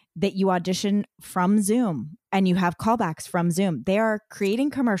 like that you audition from Zoom and you have callbacks from Zoom. They are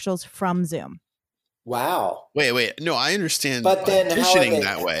creating commercials from Zoom. Wow. Wait. No, I understand. But then how are auditioning they,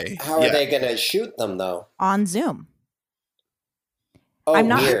 that way. how are they going to shoot them though? On Zoom. Oh, I'm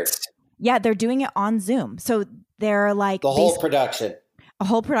not- weird. Yeah, they're doing it on Zoom. So they're like The whole these- production. a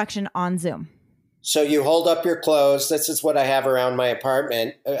whole production on Zoom. So you hold up your clothes. This is what I have around my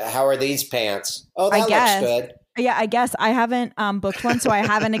apartment. How are these pants? Oh, that looks good. Yeah, I guess I haven't booked one, so I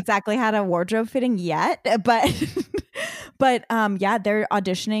haven't exactly had a wardrobe fitting yet. But yeah, they're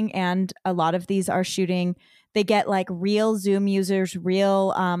auditioning, and a lot of these are shooting. They get like real Zoom users, real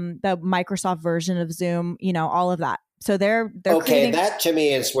the Microsoft version of Zoom, all of that. So they're Okay, creating that to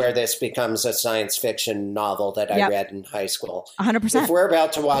me is where this becomes a science fiction novel that I read in high school. 100%. If we're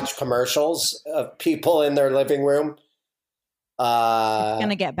about to watch commercials of people in their living room, It's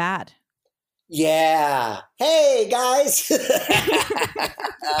gonna get bad. yeah. Hey guys.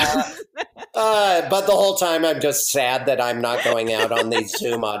 But the whole time I'm just sad that I'm not going out on these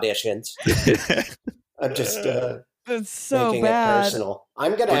Zoom auditions. I'm just It's so making it personal.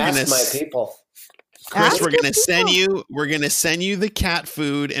 I'm going to ask my people. Chris, Ask we're your gonna send you the cat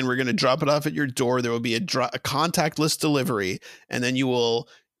food, and we're gonna drop it off at your door. There will be a contactless delivery, and then you will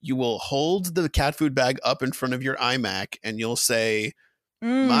hold the cat food bag up in front of your iMac, and you'll say,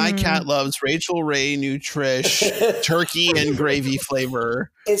 "My cat loves Rachel Ray Nutrish turkey and gravy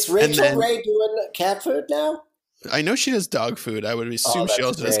flavor." Is Rachel then- Ray doing cat food now? I know she does dog food. I would assume she that's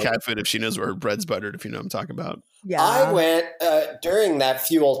also does great. cat food if she knows where her bread's buttered. If you know what I'm talking about. Yeah. I went during that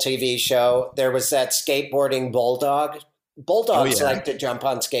Fuel TV show. There was that skateboarding bulldog. Bulldogs Oh, yeah. like to jump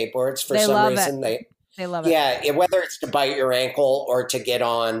on skateboards for They some love it. reason. They love it. Yeah, whether it's to bite your ankle or to get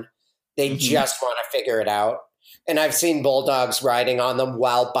on, they Mhm. just want to figure it out. And I've seen bulldogs riding on them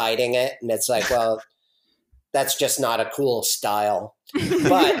while biting it, and it's like, well, that's just not a cool style.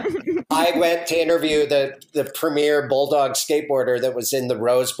 But I went to interview the premier bulldog skateboarder that was in the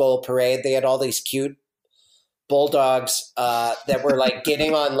Rose Bowl parade. They had all these cute bulldogs that were like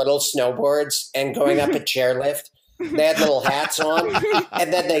getting on little snowboards and going up a chairlift. They had little hats on,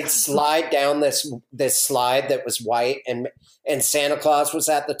 and then they'd slide down this slide that was white, and Santa Claus was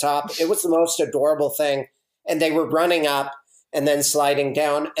at the top. It was the most adorable thing, and they were running up and then sliding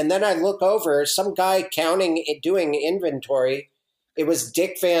down. And then I look over, some guy doing inventory. It was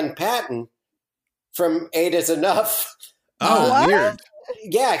Dick Van Patten from Eight Is Enough. Oh, What? weird.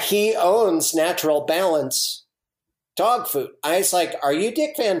 Yeah, he owns Natural Balance dog food. I was like, "Are you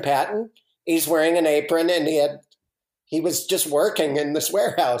Dick Van Patten?" He's wearing an apron, and he was just working in this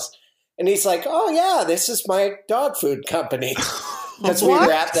warehouse. And he's like, "Oh yeah, this is my dog food company." Because we What?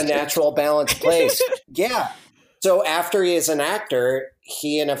 were at the Natural Balance place. Yeah. So after he is an actor,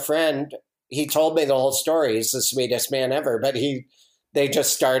 he and a friend, he told me the whole story. He's the sweetest man ever. But they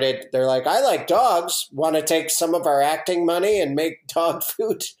just started, they're like, "I like dogs. Want to take some of our acting money and make dog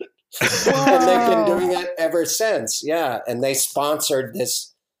food?" And they've been doing it ever since. Yeah. And they sponsored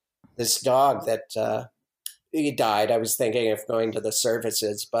this dog that he died. I was thinking of going to the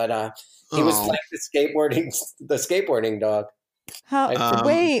services, but he was Oh. like the skateboarding dog. How?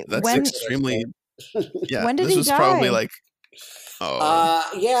 Wait, that's when? extremely. Yeah, When did this he was die? probably like. Oh,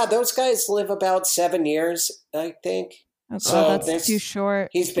 Yeah, those guys live about 7 years, I think. Oh, So that's this- too short.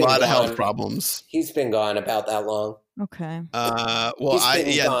 He's a been lot of health gone. problems. He's been gone about that long. Okay. Well, He's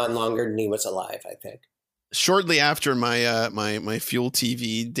been gone longer than he was alive, I think. shortly after my Fuel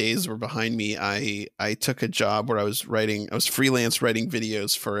TV days were behind me, I took a job where I was freelance writing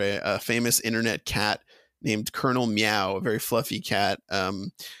videos for a famous internet cat named Colonel Meow, a very fluffy cat.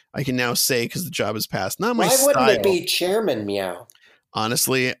 I can now say, because the job has passed, not my style. Why wouldn't it be Chairman Meow?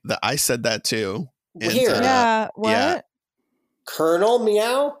 Honestly, I said that too. Weird. Yeah. What? Yeah. Colonel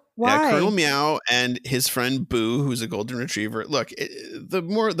Meow? Why? Yeah, Colonel Meow and his friend Boo, who's a golden retriever. Look,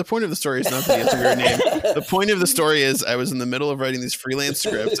 the point of the story is not to get to your name. The point of the story is I was in the middle of writing these freelance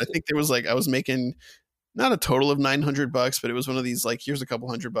scripts. I think there was I was making not a total of $900, but it was one of these here's a couple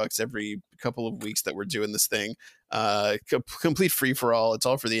 $100 every couple of weeks that we're doing this thing. Complete free for all. It's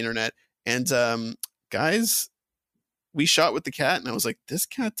all for the internet. And guys, we shot with the cat, and I was like, this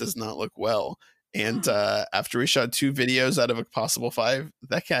cat does not look well. And after we shot 2 videos out of a possible 5,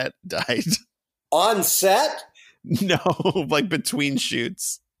 that cat died. On set? No, between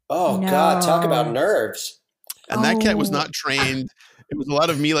shoots. Oh, no. God, talk about nerves. And that cat was not trained. It was a lot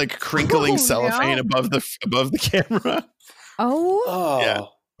of me crinkling cellophane above the camera. Oh. Yeah.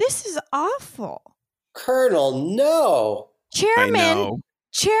 This is awful. Colonel, no. Chairman.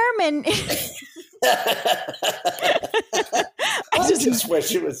 I just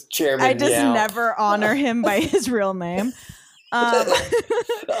wish it was Chairman. I just never honor him by his real name.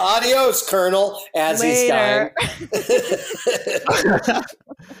 Adios, Colonel, as later. He's dying.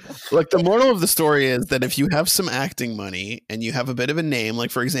 Look, the moral of the story is that if you have some acting money and you have a bit of a name,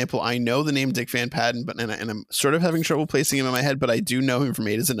 for example, I know the name Dick Van Patten, and I'm sort of having trouble placing him in my head, but I do know him from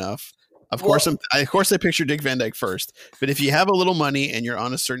 8 is Enough. Of course, I picture Dick Van Dyke first. But if you have a little money and you're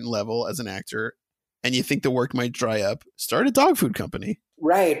on a certain level as an actor, and you think the work might dry up, start a dog food company.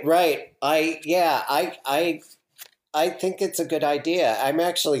 Right. I think it's a good idea. I'm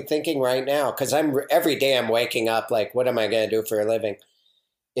actually thinking right now, because every day I'm waking up what am I going to do for a living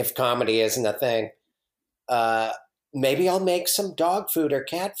if comedy isn't a thing? Maybe I'll make some dog food or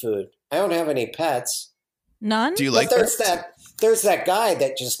cat food. I don't have any pets. None? Do you like that? There's that guy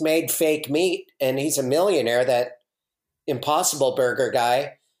that just made fake meat, and he's a millionaire, that Impossible Burger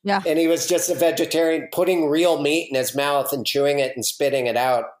guy. Yeah. And he was just a vegetarian, putting real meat in his mouth and chewing it and spitting it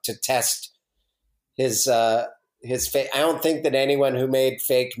out to test his fake. I don't think that anyone who made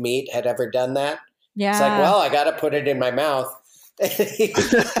fake meat had ever done that. Yeah. It's I got to put it in my mouth.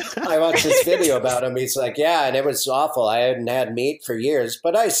 I watched this video about him. He's and it was awful. I hadn't had meat for years,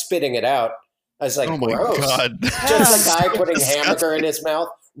 but I was spitting it out. I was like, oh my gross. God. Just a guy putting hamburger in his mouth,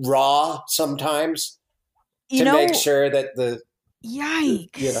 raw sometimes, to make sure that the...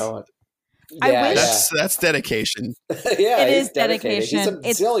 Yikes. I wish that's dedication. Yeah, it is dedication.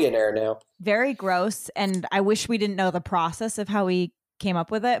 He's a zillionaire now. Very gross, and I wish we didn't know the process of how he came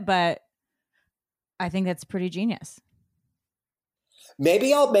up with it, but I think that's pretty genius.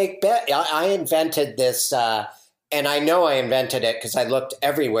 Maybe I'll make I invented this, and I know I invented it because I looked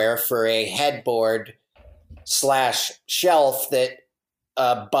everywhere for a headboard / shelf that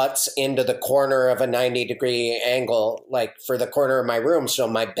butts into the corner of a 90-degree angle, for the corner of my room, so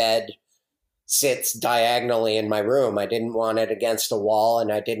my bed sits diagonally in my room. I didn't want it against a wall,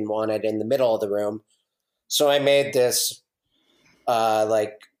 and I didn't want it in the middle of the room. So I made this,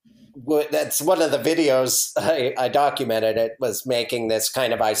 that's one of the videos I documented. It was making this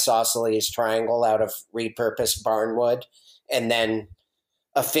kind of isosceles triangle out of repurposed barnwood, and then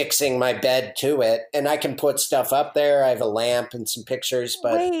affixing my bed to it. And I can put stuff up there. I have a lamp and some pictures.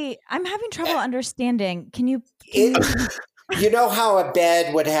 But wait, I'm having trouble understanding. Can you... You know how a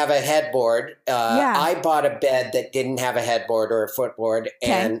bed would have a headboard? I bought a bed that didn't have a headboard or a footboard,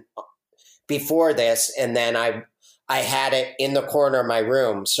 and before this, and then I had it in the corner of my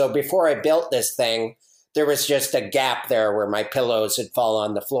room. So before I built this thing, there was just a gap there where my pillows had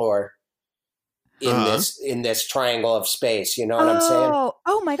fallen on the floor in this triangle of space. You know what I'm saying?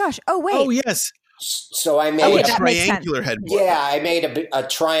 Oh my gosh! Oh wait! Oh yes. So I made a triangular headboard. Yeah, I made a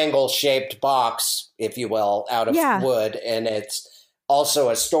triangle-shaped box, if you will, out of wood, and it's also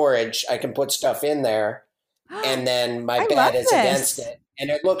a storage. I can put stuff in there, and then my bed is against it, and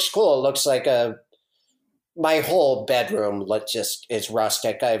it looks cool. It looks like my whole bedroom is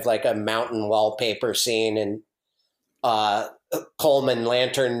rustic. I have like a mountain wallpaper scene and Coleman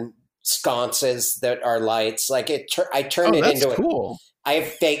lantern sconces that are lights. Like I turn it into cool. I have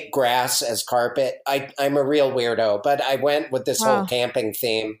fake grass as carpet. I'm a real weirdo, but I went with this whole camping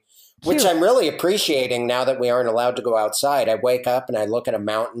theme, which I'm really appreciating now that we aren't allowed to go outside. I wake up and I look at a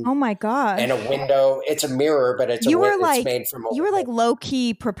mountain. Oh my god! And a window. It's a mirror, but it's it's made from. You were like low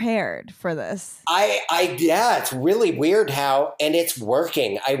key prepared for this. It's really weird how, and it's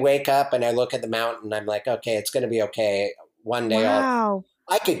working. I wake up and I look at the mountain. I'm like, okay, it's going to be okay. One day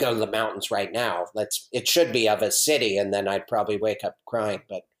I could go to the mountains right now. It should be of a city, and then I'd probably wake up crying.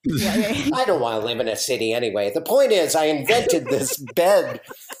 But I don't want to live in a city anyway. The point is, I invented this bed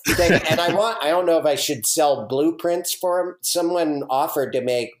thing, and I don't know if I should sell blueprints for them. Someone offered to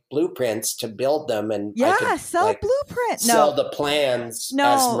make blueprints to build them, and sell blueprint. Sell the plans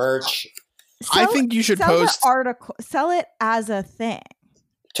as merch. I think you should post article. Sell it as a thing.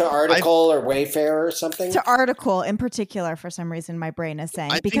 To Article or Wayfair or something? To Article in particular, for some reason, my brain is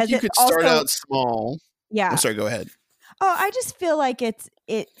saying. I because think you could start out small. Yeah. I'm sorry, go ahead. Oh, I just feel like this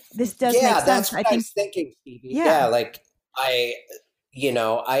does make sense. That's what I was thinking, Stevie. Yeah, like I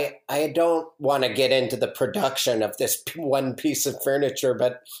don't want to get into the production of this one piece of furniture,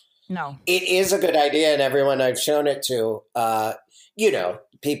 but no, it is a good idea, and everyone I've shown it to,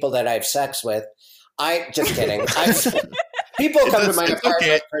 people that I have sex with. Just kidding. People come to my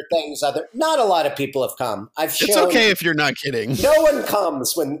apartment for things not a lot of people have come. It's okay if you're not kidding. No one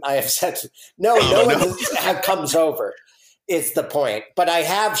comes when I have sex. No one comes over. Is the point. But I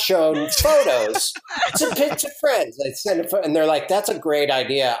have shown photos to friends. I send it, and they're like, "That's a great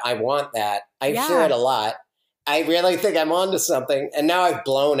idea. I want that." I hear it a lot. I really think I'm onto something, and now I've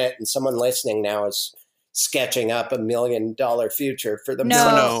blown it. And someone listening now is sketching up $1 million future for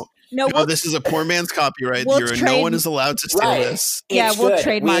themselves. No, this is a poor man's copyright. No one is allowed to steal this. We'll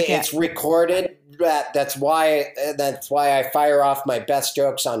trademark it. It's recorded. That's why I fire off my best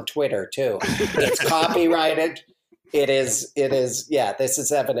jokes on Twitter too. It's copyrighted. It is. Yeah, this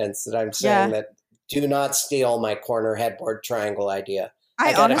is evidence that I'm saying that do not steal my corner headboard triangle idea.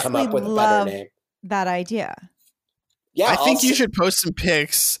 I gotta come up with a better name. That idea. Yeah, I think you should post some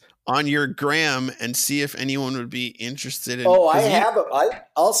pics on your gram and see if anyone would be interested in. Oh, I have them.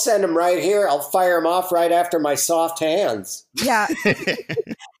 I'll send them right here. I'll fire them off right after my soft hands. Yeah.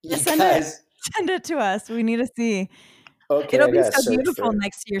 Send it to us. We need to see. Okay, it'll be so beautiful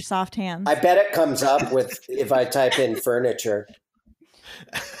next to your soft hands. I bet it comes up with if I type in furniture.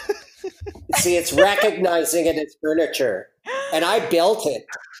 See, it's recognizing it as furniture, and I built it.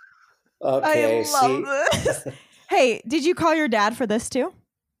 Okay, I love this. Hey, did you call your dad for this too?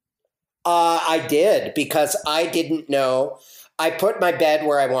 I did, because I didn't know. I put my bed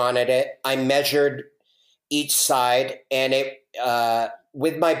where I wanted it. I measured each side, and it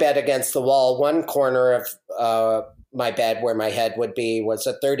with my bed against the wall, one corner of my bed where my head would be was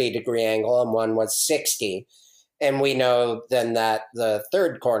a 30-degree angle, and one was 60. And we know then that the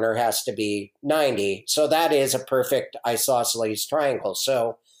third corner has to be 90. So that is a perfect isosceles triangle.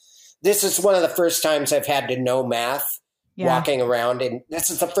 So this is one of the first times I've had to know math. Walking around, and this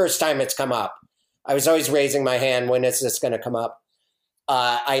is the first time it's come up. I was always raising my hand, when is this going to come up?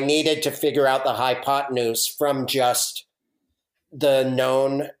 I needed to figure out the hypotenuse from just the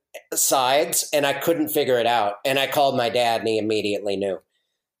known sides, and I couldn't figure it out. And I called my dad, and he immediately knew.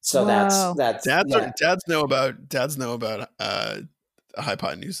 So that's dads know about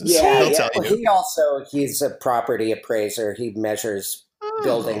hypotenuses. Yeah, he's a property appraiser. He measures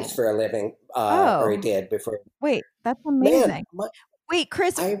buildings for a living, or he did before. Wait, that's amazing. Wait,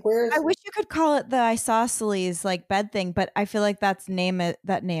 Chris, I wish you could call it the isosceles bed thing, but I feel like that name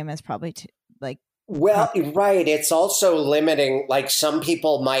is probably right. It's also limiting. Like, some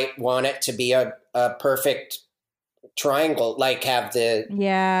people might want it to be a perfect triangle, have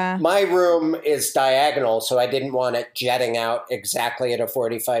my room is diagonal, so I didn't want it jetting out exactly at a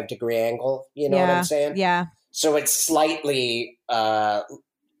 45-degree angle. You know what I'm saying? Yeah. So it's slightly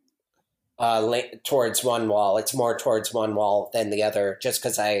towards one wall. It's more towards one wall than the other, just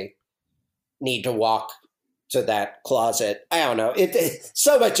because I need to walk to that closet. I don't know. It's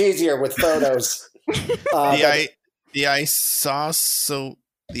so much easier with photos. The isosceles.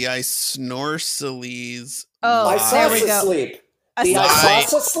 Oh, there we go. Sleep. The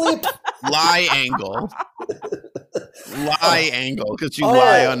isosceles. Lie angle. Lie angle, because you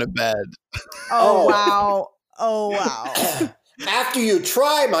lie on a bed. Oh wow. Oh wow. After you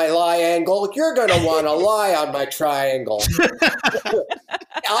try my lie angle, you're going to want to lie on my triangle.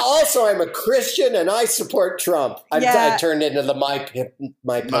 Also, I'm a Christian and I support Trump. I turned into the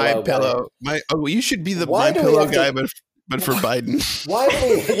my pillow. You should be the My Pillow guy, but for Biden. Why do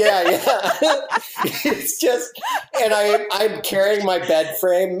we? Yeah. It's just, and I'm carrying my bed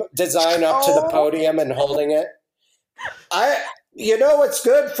frame design up to the podium and holding it. You know what's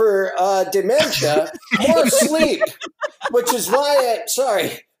good for dementia? More sleep, which is why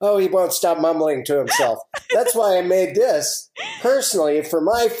he won't stop mumbling to himself. That's why I made this personally for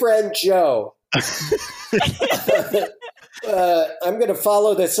my friend Joe. I'm going to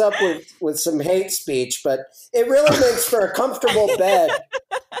follow this up with some hate speech, but it really makes for a comfortable bed.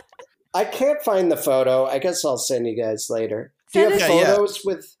 I can't find the photo. I guess I'll send you guys later. Do you Send have us- Yeah, photos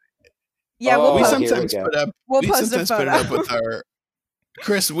with? Yeah, Oh, we'll we post. here sometimes go. put up. We'll We post a sometimes put it photo. up with our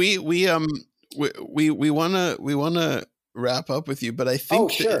Chris. We wanna wrap up with you, but I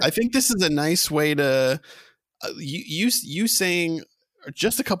think sure. I think this is a nice way to you saying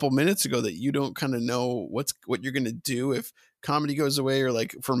just a couple minutes ago that you don't kind of know what you're gonna do if comedy goes away or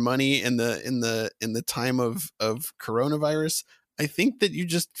like for money in the time of coronavirus. I think that you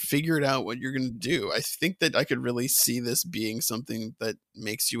just figured out what you're gonna do. I think that I could really see this being something that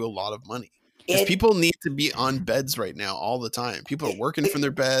makes you a lot of money. Because people need to be on beds right now all the time. People are working from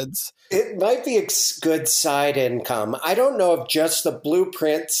their beds. It might be a good side income. I don't know if just the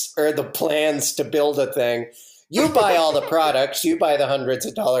blueprints or the plans to build a thing. You buy all the products, you buy the hundreds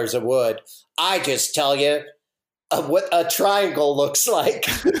of dollars of wood. I just tell you what a triangle looks like.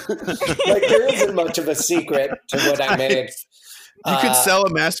 Like there isn't much of a secret to what I made. You could sell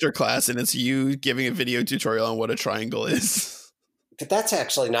a master class and it's you giving a video tutorial on what a triangle is. But that's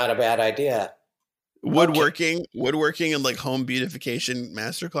actually not a bad idea. Woodworking and like home beautification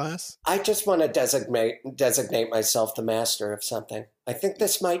masterclass. I just want to designate myself the master of something. I think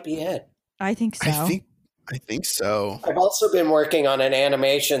this might be it. I think so. I think so. I've also been working on an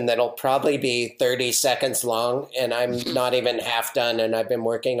animation that'll probably be 30 seconds long, and I'm not even half done, and I've been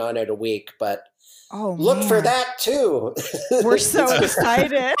working on it a week, but look for that too. We're so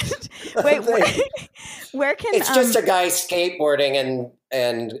excited. Wait, where can it's just a guy skateboarding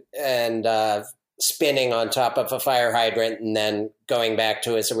and spinning on top of a fire hydrant and then going back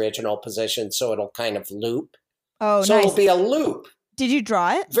to his original position, so it'll kind of loop. Oh, so nice. It'll be a loop. Did you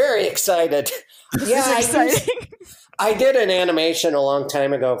draw it? Very excited. Yeah, exciting. I did an animation a long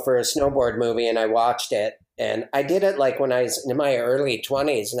time ago for a snowboard movie, and I watched it. And I did it like when I was in my early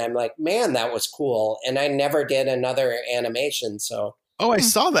 20s, and I'm like, man, that was cool. And I never did another animation. So, I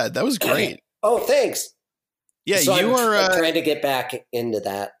saw that. That was great. Oh, thanks. Yeah, so you I'm trying to get back into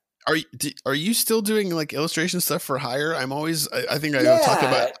that. Are you still doing like illustration stuff for hire? I'm always. I think I talk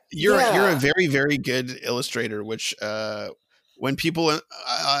about you're a very, very good illustrator. Which when people,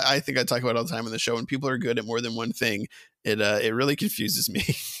 I think I talk about all the time on the show. When people are good at more than one thing, it really confuses me.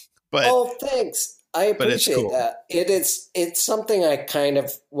 But thanks. I appreciate that. It's something I kind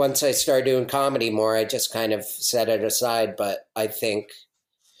of, once I started doing comedy more, I just kind of set it aside. But I think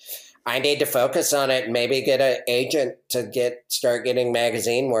I need to focus on it and maybe get an agent to start getting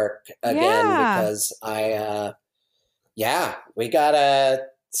magazine work again because we gotta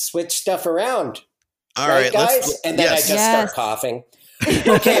switch stuff around. All right, guys. And then I just start coughing.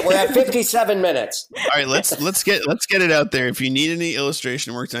 Okay, we're at 57 minutes. All right, let's get it out there. If you need any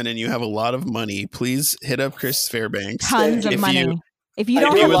illustration work done and you have a lot of money, please hit up Chris Fairbanks. Tons of money. If you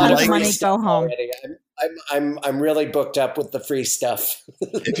don't have a lot of money, go home. I'm really booked up with the free stuff.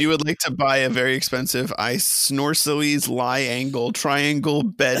 If you would like to buy a very expensive Snorcellies lie angle triangle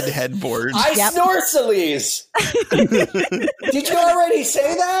bed headboard. Snorcellies. Did you already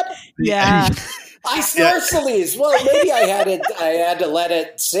say that? Yeah. Snorcellies. Well, maybe I had to let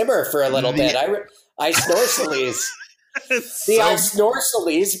it simmer for a little bit. Snorcellies. The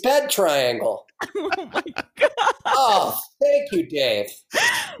Snorcellies bed triangle. Oh my God. Oh, thank you, Dave.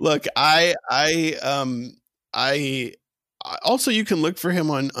 Look, I also you can look for him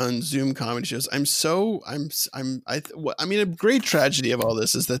on Zoom comedy shows. A great tragedy of all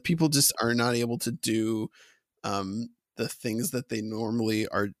this is that people just are not able to do the things that they normally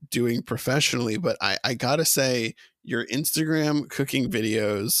are doing professionally. But I gotta say, your Instagram cooking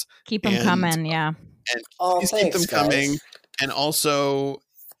videos, keep them coming. Yeah. And please keep them coming. And also,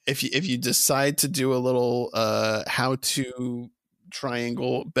 if you decide to do a little how to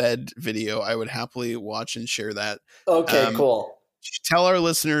triangle bed video, I would happily watch and share that. Okay, cool. Tell our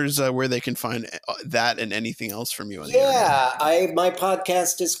listeners where they can find that and anything else from you on the internet. My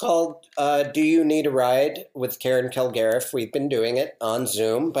podcast is called Do You Need a Ride with Karen Kilgariff. We've been doing it on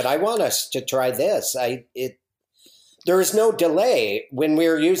Zoom, but I want us to try this. There is no delay when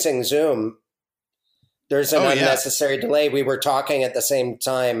we're using Zoom. There's an unnecessary delay. We were talking at the same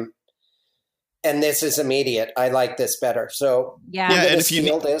time, and this is immediate. I like this better. So and if you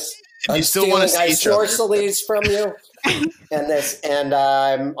still want to see each other from you, and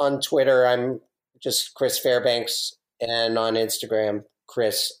I'm on Twitter. I'm just Chris Fairbanks, and on Instagram,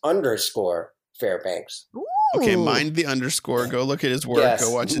 Chris_Fairbanks. Okay, mind the underscore. Go look at his work. Yes.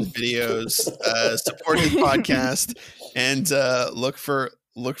 Go watch his videos. Support his podcast, and look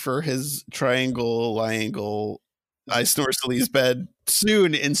for his triangle, I Snore Sally's Bed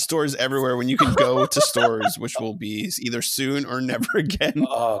soon in stores everywhere when you can go to stores, which will be either soon or never again.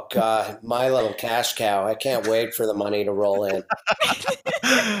 Oh, God. My little cash cow. I can't wait for the money to roll in.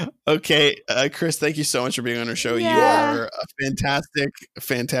 Okay. Chris, thank you so much for being on our show. Yeah. You are a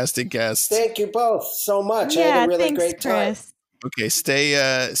fantastic guest. Thank you both so much. I Yeah, had a really thanks, great time. Chris. Okay.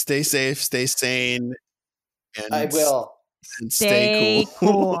 Stay safe, stay sane. And I will. And stay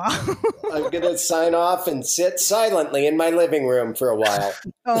cool. I'm going to sign off and sit silently in my living room for a while.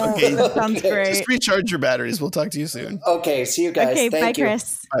 Okay. That sounds great. Just recharge your batteries. We'll talk to you soon. Okay. See you guys. Okay, Thank bye, you.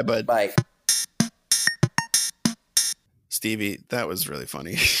 Chris. Bye, bud. Bye. Stevie, that was really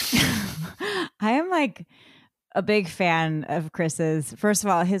funny. I am like a big fan of Chris's. First of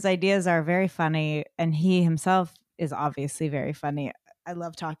all, his ideas are very funny, and he himself is obviously very funny. I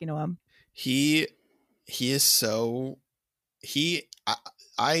love talking to him. He is so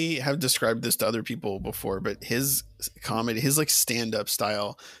I have described this to other people before, but his comedy, his like stand-up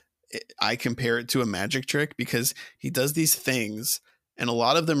style, I compare it to a magic trick because he does these things and a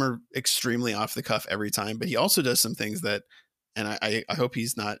lot of them are extremely off the cuff every time, but he also does some things that, and I hope he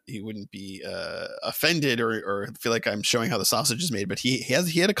wouldn't be offended or feel like I'm showing how the sausage is made, but he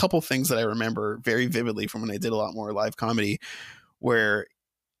had a couple things that I remember very vividly from when I did a lot more live comedy where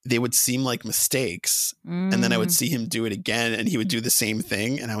they would seem like mistakes. And then I would see him do it again and he would do the same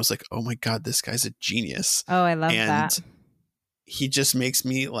thing. And I was like, oh my God, this guy's a genius. Oh, I love that. He just makes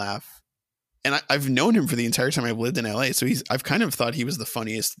me laugh. And I've known him for the entire time I've lived in LA. So I've kind of thought he was the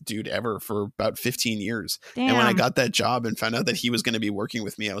funniest dude ever for about 15 years. Damn. And when I got that job and found out that he was going to be working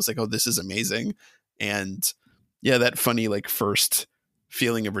with me, I was like, oh, this is amazing. And yeah, that funny, like first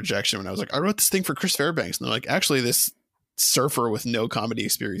feeling of rejection when I was like, I wrote this thing for Chris Fairbanks. And they're like, actually this surfer with no comedy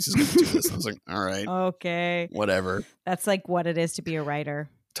experience is going to do this. And I was like, all right, Okay. whatever. That's like what it is to be a writer.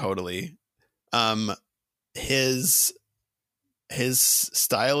 Totally. His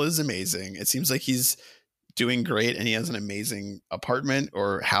style is amazing. It seems like he's doing great and he has an amazing apartment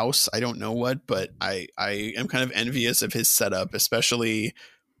or house. I don't know what, but I am kind of envious of his setup, especially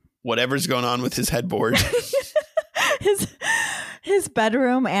whatever's going on with his headboard. His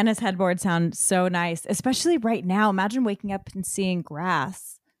bedroom and his headboard sound so nice, especially right now. Imagine waking up and seeing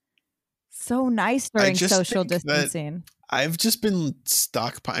grass. So nice during social distancing. I've just been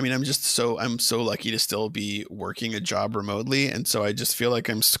I mean, I'm so lucky to still be working a job remotely. And so I just feel like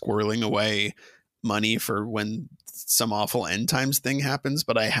I'm squirreling away money for when some awful end times thing happens.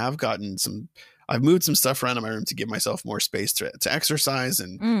 But I have I've moved some stuff around in my room to give myself more space to exercise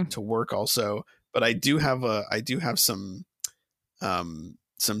and to work also. But I do have some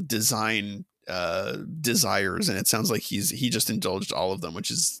design desires, and it sounds like he just indulged all of them,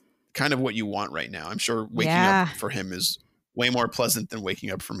 which is kind of what you want right now. I'm sure waking up for him is way more pleasant than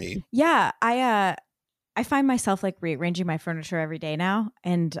waking up for me. Yeah, I find myself like rearranging my furniture every day now,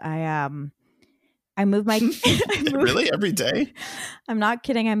 and I move my really every day. I'm not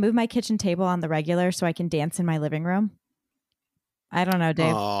kidding. I move my kitchen table on the regular so I can dance in my living room. I don't know,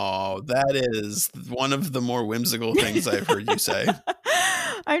 Dave. Oh, that is one of the more whimsical things I've heard you say.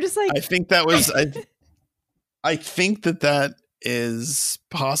 I'm just like, I think that is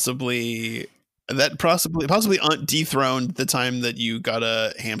possibly dethroned the time that you got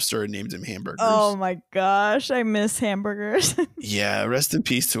a hamster and named him Hamburgers. Oh my gosh, I miss hamburgers. Yeah, rest in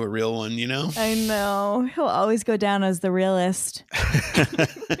peace to a real one, you know? I know. He'll always go down as the realest.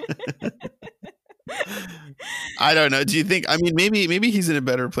 I don't know. Do you think, I mean, maybe he's in a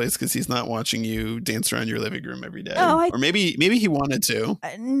better place because he's not watching you dance around your living room every day. Or maybe he wanted to.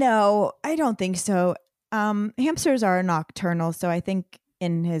 No, I don't think so. Hamsters are nocturnal, so I think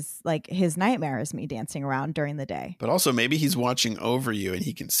in his nightmare is me dancing around during the day. But also maybe he's watching over you and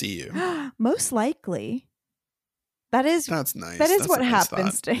he can see you. Most likely. That's nice. That is what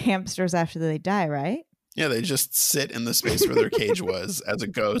happens to hamsters after they die, right? Yeah, they just sit in the space where their cage was as a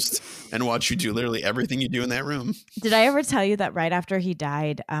ghost and watch you do literally everything you do in that room. Did I ever tell you that right after he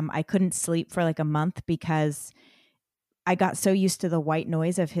died, I couldn't sleep for like a month because I got so used to the white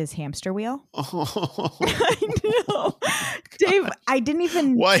noise of his hamster wheel? Oh, I know. Dave, I didn't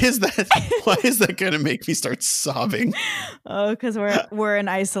even... Why is that going to make me start sobbing? Oh, because we're in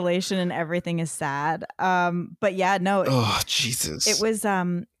isolation and everything is sad. But yeah, no. Oh, Jesus. It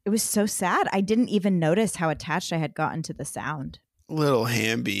was so sad. I didn't even notice how attached I had gotten to the sound. Little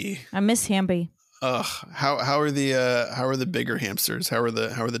Hamby. I miss Hamby. Ugh. How are the bigger hamsters? How are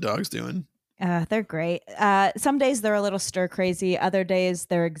the dogs doing? They're great. Some days they're a little stir crazy. Other days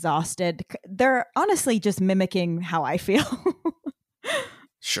they're exhausted. They're honestly just mimiking how I feel.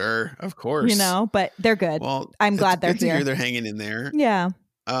 Sure, of course. You know, but they're good. Well, I'm glad they're good to here. hear they're hanging in there. Yeah.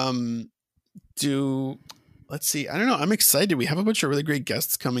 let's see. I don't know. I'm excited. We have a bunch of really great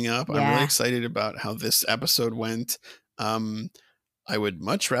guests coming up. I'm really excited about how this episode went. I would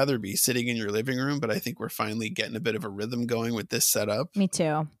much rather be sitting in your living room, but I think we're finally getting a bit of a rhythm going with this setup. Me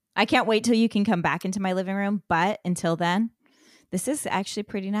too. I can't wait till you can come back into my living room. But until then, this is actually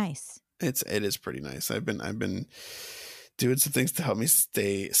pretty nice. It is pretty nice. I've been doing some things to help me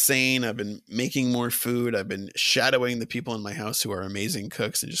stay sane. I've been making more food. I've been shadowing the people in my house who are amazing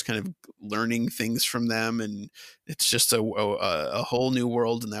cooks and just kind of learning things from them. And it's just a whole new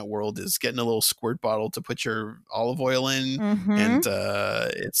world. And that world is getting a little squirt bottle to put your olive oil in. Mm-hmm. And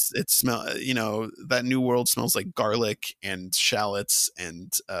it smell, that new world smells like garlic and shallots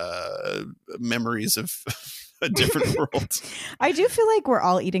and memories of a different world. I do feel like we're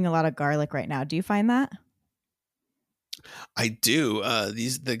all eating a lot of garlic right now. Do you find that? I do.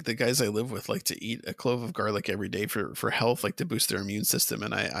 The guys I live with like to eat a clove of garlic every day for health, like to boost their immune system.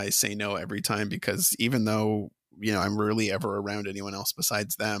 And I say no every time, because even though, I'm rarely ever around anyone else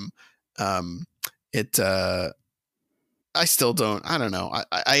besides them, I still don't. I don't know.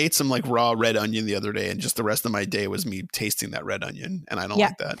 I ate some like raw red onion the other day, and just the rest of my day was me tasting that red onion, and I don't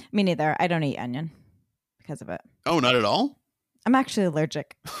like that. Me neither. I don't eat onion because of it. Oh, not at all? I'm actually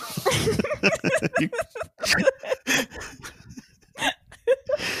allergic.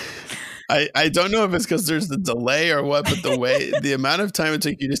 I don't know if it's because there's the delay or what, but the amount of time it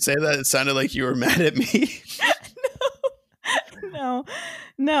took you to say that, it sounded like you were mad at me.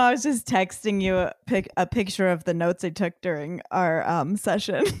 No, I was just texting you a picture of the notes I took during our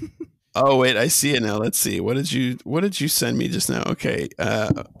session. Oh wait, I see it now. Let's see. What did you send me just now? Okay.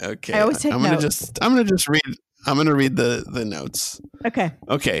 Okay. I always take notes. I'm gonna read the notes. Okay.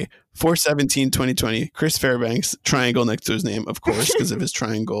 4/17/2020. Chris Fairbanks, triangle next to his name, of course, because of his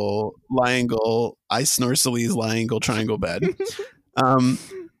triangle, liangle, isosceles, liangle, triangle bed.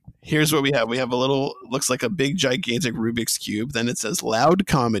 Here's what we have. We have a little, looks like a big, gigantic Rubik's Cube. Then it says loud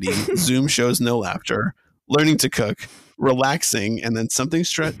comedy, Zoom shows no laughter, learning to cook, relaxing, and then something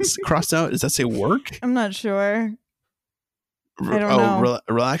crossed out. Does that say work? I'm not sure. I don't know.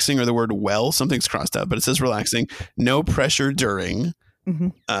 Relaxing, or the word well, something's crossed out, but it says relaxing. No pressure during. Mm-hmm.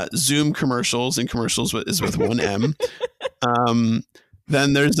 Zoom commercials, and commercials is with one M.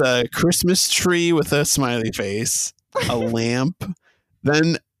 Then there's a Christmas tree with a smiley face, a lamp,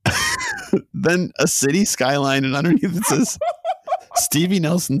 then a city skyline, and underneath it says Stevie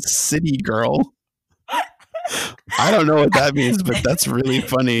Nelson's City Girl. I don't know what that means, but that's really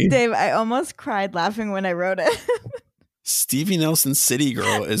funny. Dave, I almost cried laughing when I wrote it. Stevie Nelson's City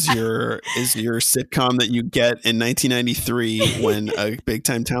Girl is your sitcom that you get in 1993 when a big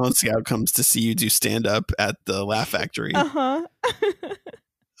time talent scout comes to see you do stand up at the Laugh Factory. Uh-huh.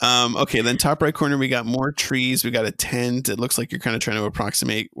 Okay, then top right corner we got more trees. We got a tent. It looks like you're kind of trying to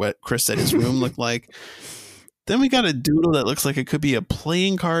approximate what Chris said his room looked like. Then we got a doodle that looks like it could be a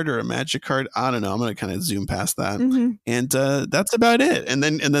playing card or a magic card. I don't know. I'm going to kind of zoom past that. Mm-hmm. And that's about it. And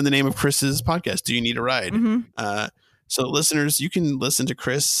then the name of Chris's podcast, Do You Need a Ride? Mm-hmm. So listeners, you can listen to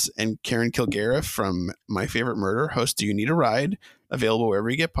Chris and Karen Kilgariff from My Favorite Murder, host Do You Need a Ride, available wherever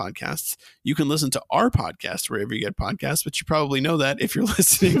you get podcasts. You can listen to our podcast wherever you get podcasts, but you probably know that if you're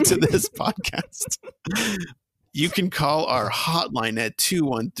listening to this podcast. You can call our hotline at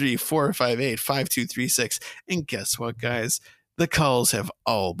 213-458-5236. And guess what, guys? The calls have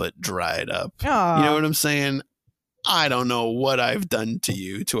all but dried up. Aww. You know what I'm saying? I don't know what I've done to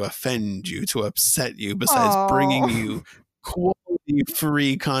you to offend you, to upset you, besides bringing you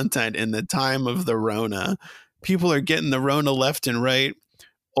quality-free content in the time of the Rona. People are getting the Rona left and right.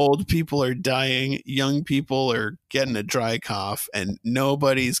 Old people are dying. Young people are getting a dry cough, and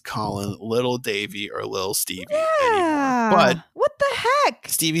nobody's calling little Davy or little Stevie anymore. But what the heck?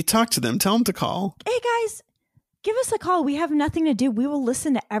 Stevie, talk to them. Tell them to call. Hey, guys. Give us a call. We have nothing to do. We will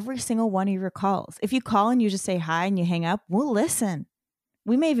listen to every single one of your calls. If you call and you just say hi and you hang up, we'll listen.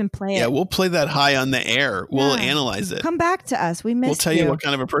 We may even play it. Yeah, we'll play that hi on the air. Yeah. We'll analyze it. Come back to us. We miss you. We'll tell you what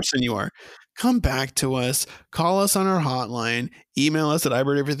kind of a person you are. Come back to us. Call us on our hotline. Email us at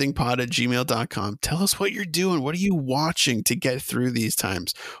iberteverythingpod@gmail.com. Tell us what you're doing. What are you watching to get through these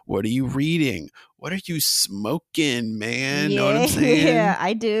times? What are you reading? What are you smoking, man? Yeah, know what I'm saying? Yeah,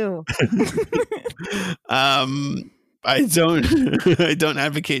 I do. I don't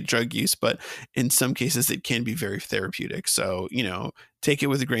advocate drug use, but in some cases it can be very therapeutic. So, take it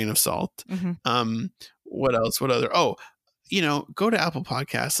with a grain of salt. Mm-hmm. What else? What other? Oh, go to Apple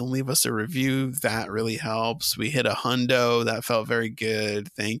Podcasts and leave us a review. That really helps. We hit 100. That felt very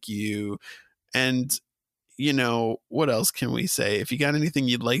good. Thank you. And what else can we say? If you got anything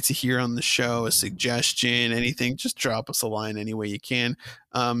you'd like to hear on the show, a suggestion, anything, just drop us a line any way you can.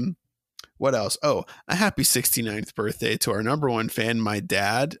 What else? Oh, a happy 69th birthday to our number one fan, my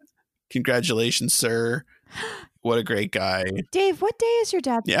dad. Congratulations, sir. What a great guy. Dave, what day is your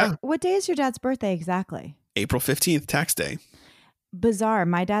dad's what day is your dad's birthday exactly? April 15th, tax day. Bizarre.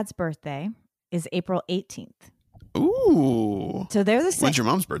 My dad's birthday is April 18th. Ooh. So they're the same. When's your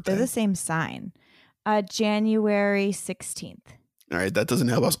mom's birthday? They're the same sign. January 16th. All right, that doesn't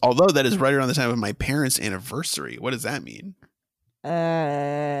help us. Although that is right around the time of my parents' anniversary. What does that mean? You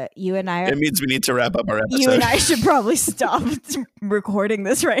and I are. It means we need to wrap up our episode. You and I should probably stop recording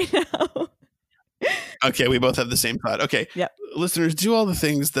this right now. Okay, we both have the same thought. Okay, yep. Listeners, do all the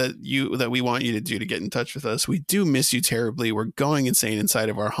things that we want you to do to get in touch with us. We do miss you terribly. We're going insane inside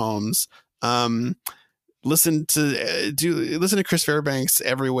of our homes. Listen to Chris Fairbanks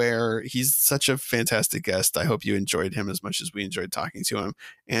everywhere. He's such a fantastic guest. I hope you enjoyed him as much as we enjoyed talking to him.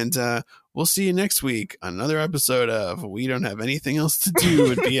 And we'll see you next week on another episode of We Don't Have Anything Else to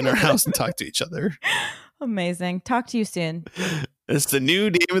Do but Be in Our House and Talk to Each Other. Amazing. Talk to you soon. It's the new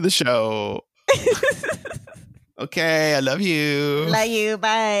name of the show. Okay, I love you. Love you.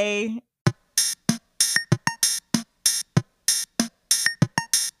 Bye.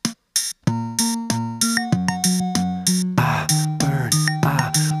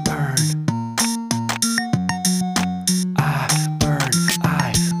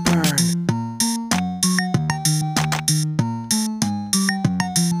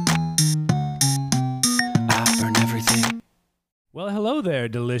 Well, hello there,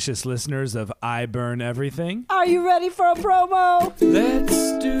 delicious listeners of I Burn Everything. Are you ready for a promo?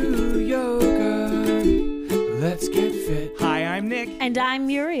 Let's do yoga. Let's get fit. Hi, I'm Nick. And I'm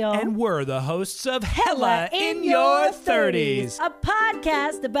Muriel. And we're the hosts of Hella in Your 30s. A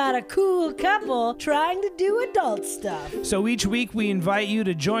podcast about a cool couple trying to do adult stuff. So each week we invite you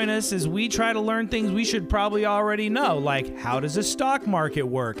to join us as we try to learn things we should probably already know, like how does a stock market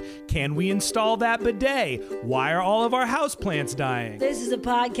work? Can we install that bidet? Why are all of our houseplants dying? This is a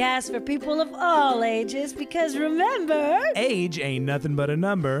podcast for people of all ages because remember, age ain't nothing but a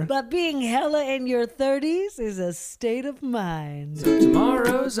number. But being hella in your 30s is a state of mind. So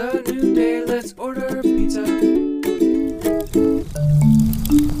tomorrow's a new day, let's order pizza.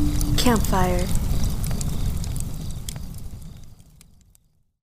 Campfire.